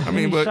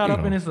 He shot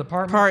up in his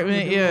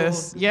apartment.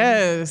 Yes.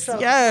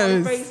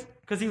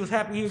 Because he was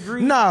happy he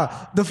agreed. Nah,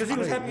 because he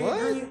was happy he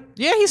agreed.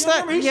 Yeah, he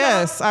shot.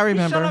 Yes, I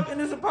remember. He shut up in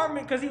his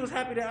apartment because he was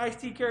happy that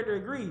Ice-T character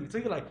agreed. So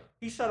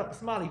he shut up a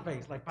smiley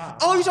face like pow.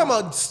 Oh, you talking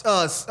about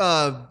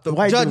the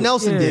white Judd dude.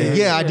 Nelson did?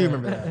 Yeah. Yeah, I do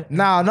remember that.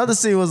 Nah, another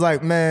scene was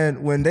like,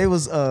 man, when they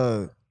was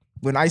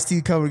when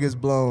Ice-T cover gets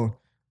blown,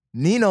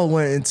 Nino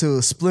went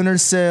into Splinter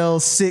Cell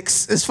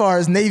 6 as far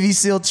as Navy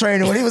SEAL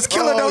training when he was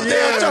killing those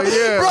damn trucks.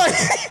 Bro,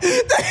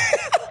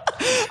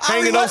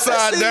 hanging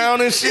upside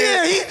down and shit.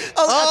 Yeah, a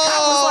cop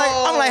was like,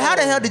 I'm like, how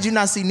the hell did you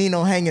not see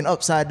Nino hanging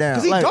upside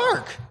down? Because he's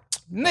dark.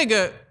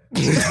 Nigga.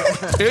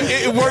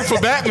 It worked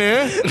for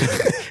Batman.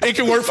 It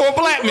can work for a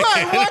black man.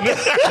 Hey,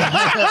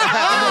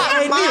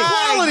 Nick,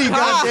 quality,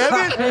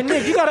 goddammit. Hey,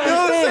 Nick, you gotta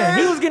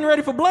understand. He was getting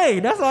ready for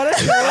Blade. That's all that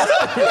is.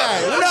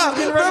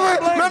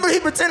 Remember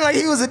he pretended like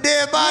he was a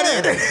dead body.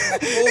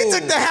 He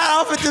took the hat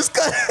off and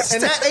discussed.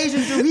 And that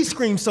Asian dude, he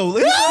screamed so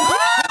loud.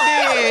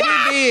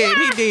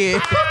 He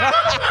did.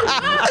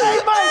 Hey,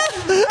 Mike,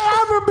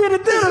 I remember being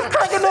at theater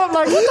cracking up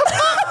like, what the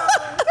fuck?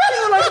 He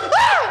was like,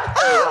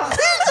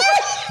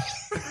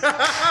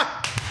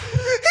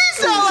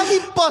 He sounded like he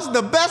busted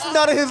the best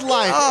nut of his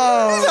life. Bruh,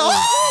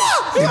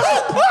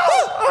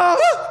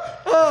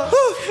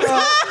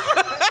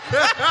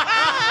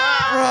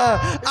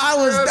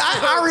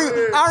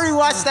 I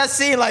rewatched that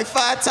scene like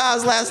 5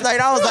 times last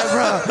night. I was like,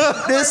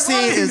 bruh, this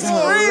scene is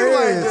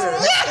hilarious. I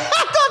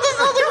thought this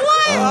was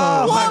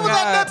why was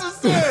that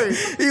necessary?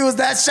 He was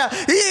that shocked.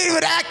 He ain't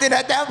even acting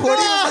at that point.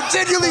 He was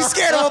genuinely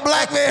scared of a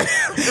black man.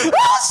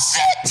 Oh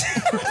shit!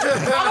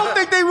 I don't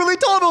think they really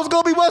told him it was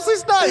gonna be Wesley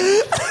Snipes.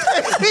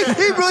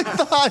 he really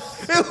thought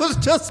it was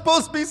just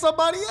supposed to be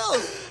somebody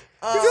else.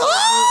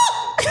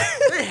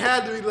 They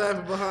had to be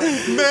laughing behind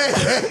me. Man.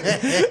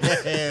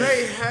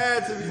 They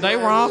had to be. They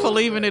wrong for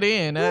leaving it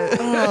in.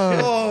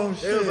 Oh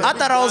shit! I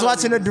thought I was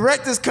watching the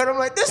director's cut. I'm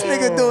like, this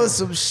nigga doing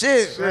some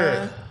shit,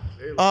 man.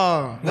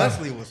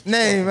 Wesley was. Nah,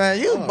 man,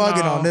 you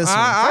bugging on this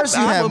one. First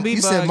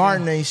you said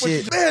Martin ain't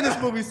shit. Man, this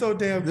movie's so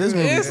damn good. This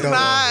movie's It's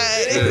not.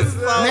 It's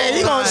so Man,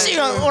 she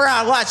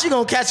gonna watch. She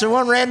gonna catch her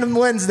one random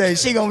Wednesday.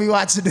 She gonna be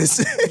watching this.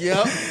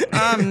 Yep.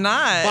 I'm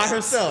not. By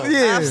herself.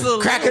 Yeah,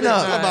 Absolutely cracking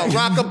up. not. About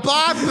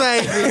rock-a-bye,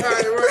 baby.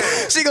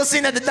 She gonna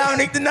sing that to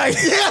Dominic tonight.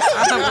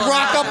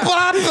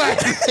 Rock-a-bye,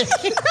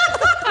 baby.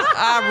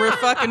 I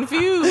fucking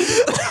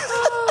fuse.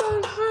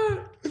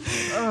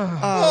 Oh,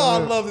 I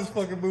love this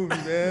fucking movie,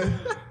 man.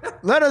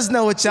 Let us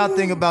know what y'all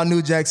think about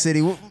New Jack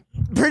City.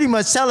 Pretty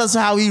much tell us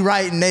how he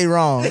right and they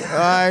wrong. All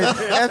right.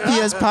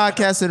 FPS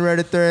Podcast and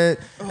Reddit thread.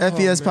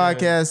 FPS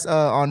Podcast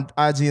on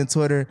IG and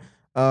Twitter.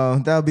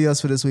 That'll be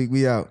us for this week.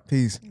 We out.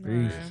 Peace.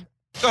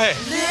 Go ahead.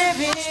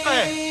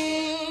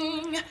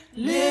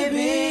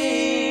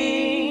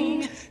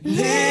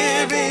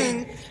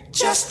 Living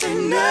just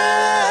enough.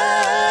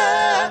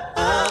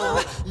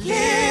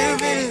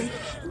 Living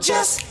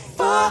just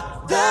for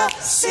the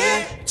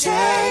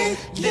city.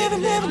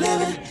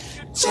 Living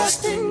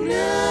just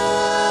enough.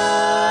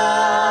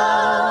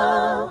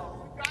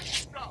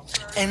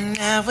 And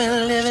now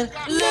we're living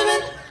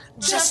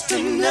just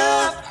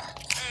enough.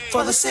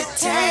 for the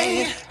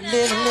city.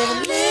 Living.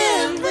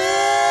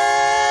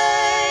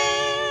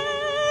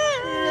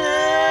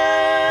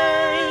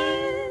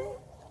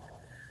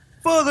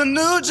 For the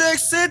New Jack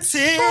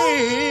City.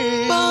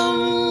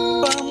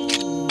 Bum, bum.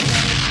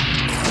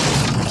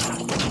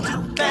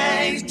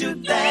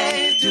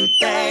 Do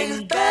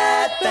things,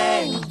 bad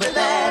things, but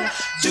that.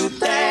 Do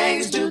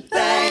things, bad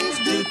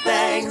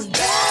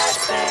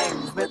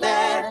things, but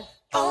that.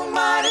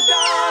 Almighty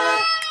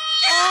darling,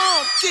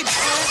 oh, keep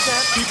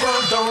that.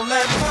 People don't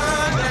let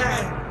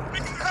money.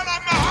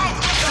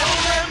 Don't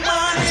let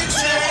money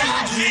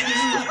change you.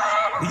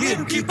 You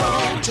keep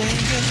on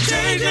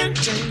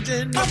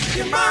changing up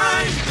your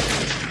mind.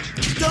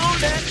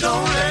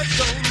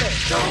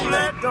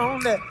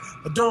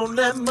 Don't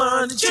let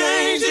money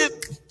change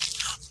it.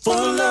 For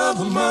the love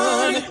of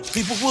money,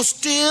 people will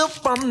steal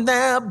from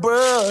their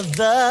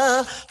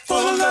brother.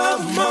 For the love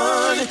of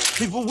money,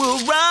 people will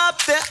rob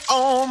their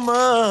own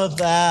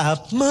mother.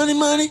 Money,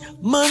 money,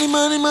 money,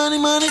 money, money, money,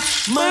 money,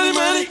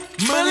 money,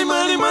 money,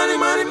 money, money,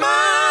 money,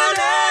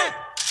 money.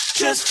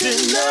 Just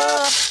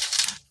enough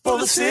for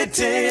the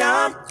city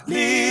I'm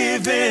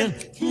living.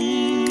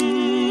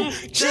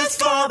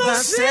 Just for the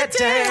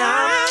city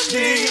I'm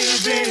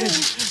living.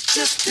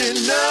 Just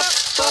enough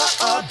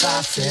for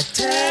the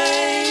city.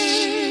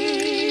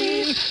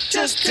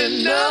 Just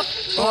enough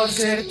for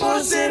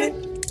the city.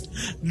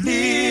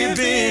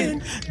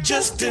 Living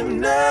just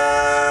enough.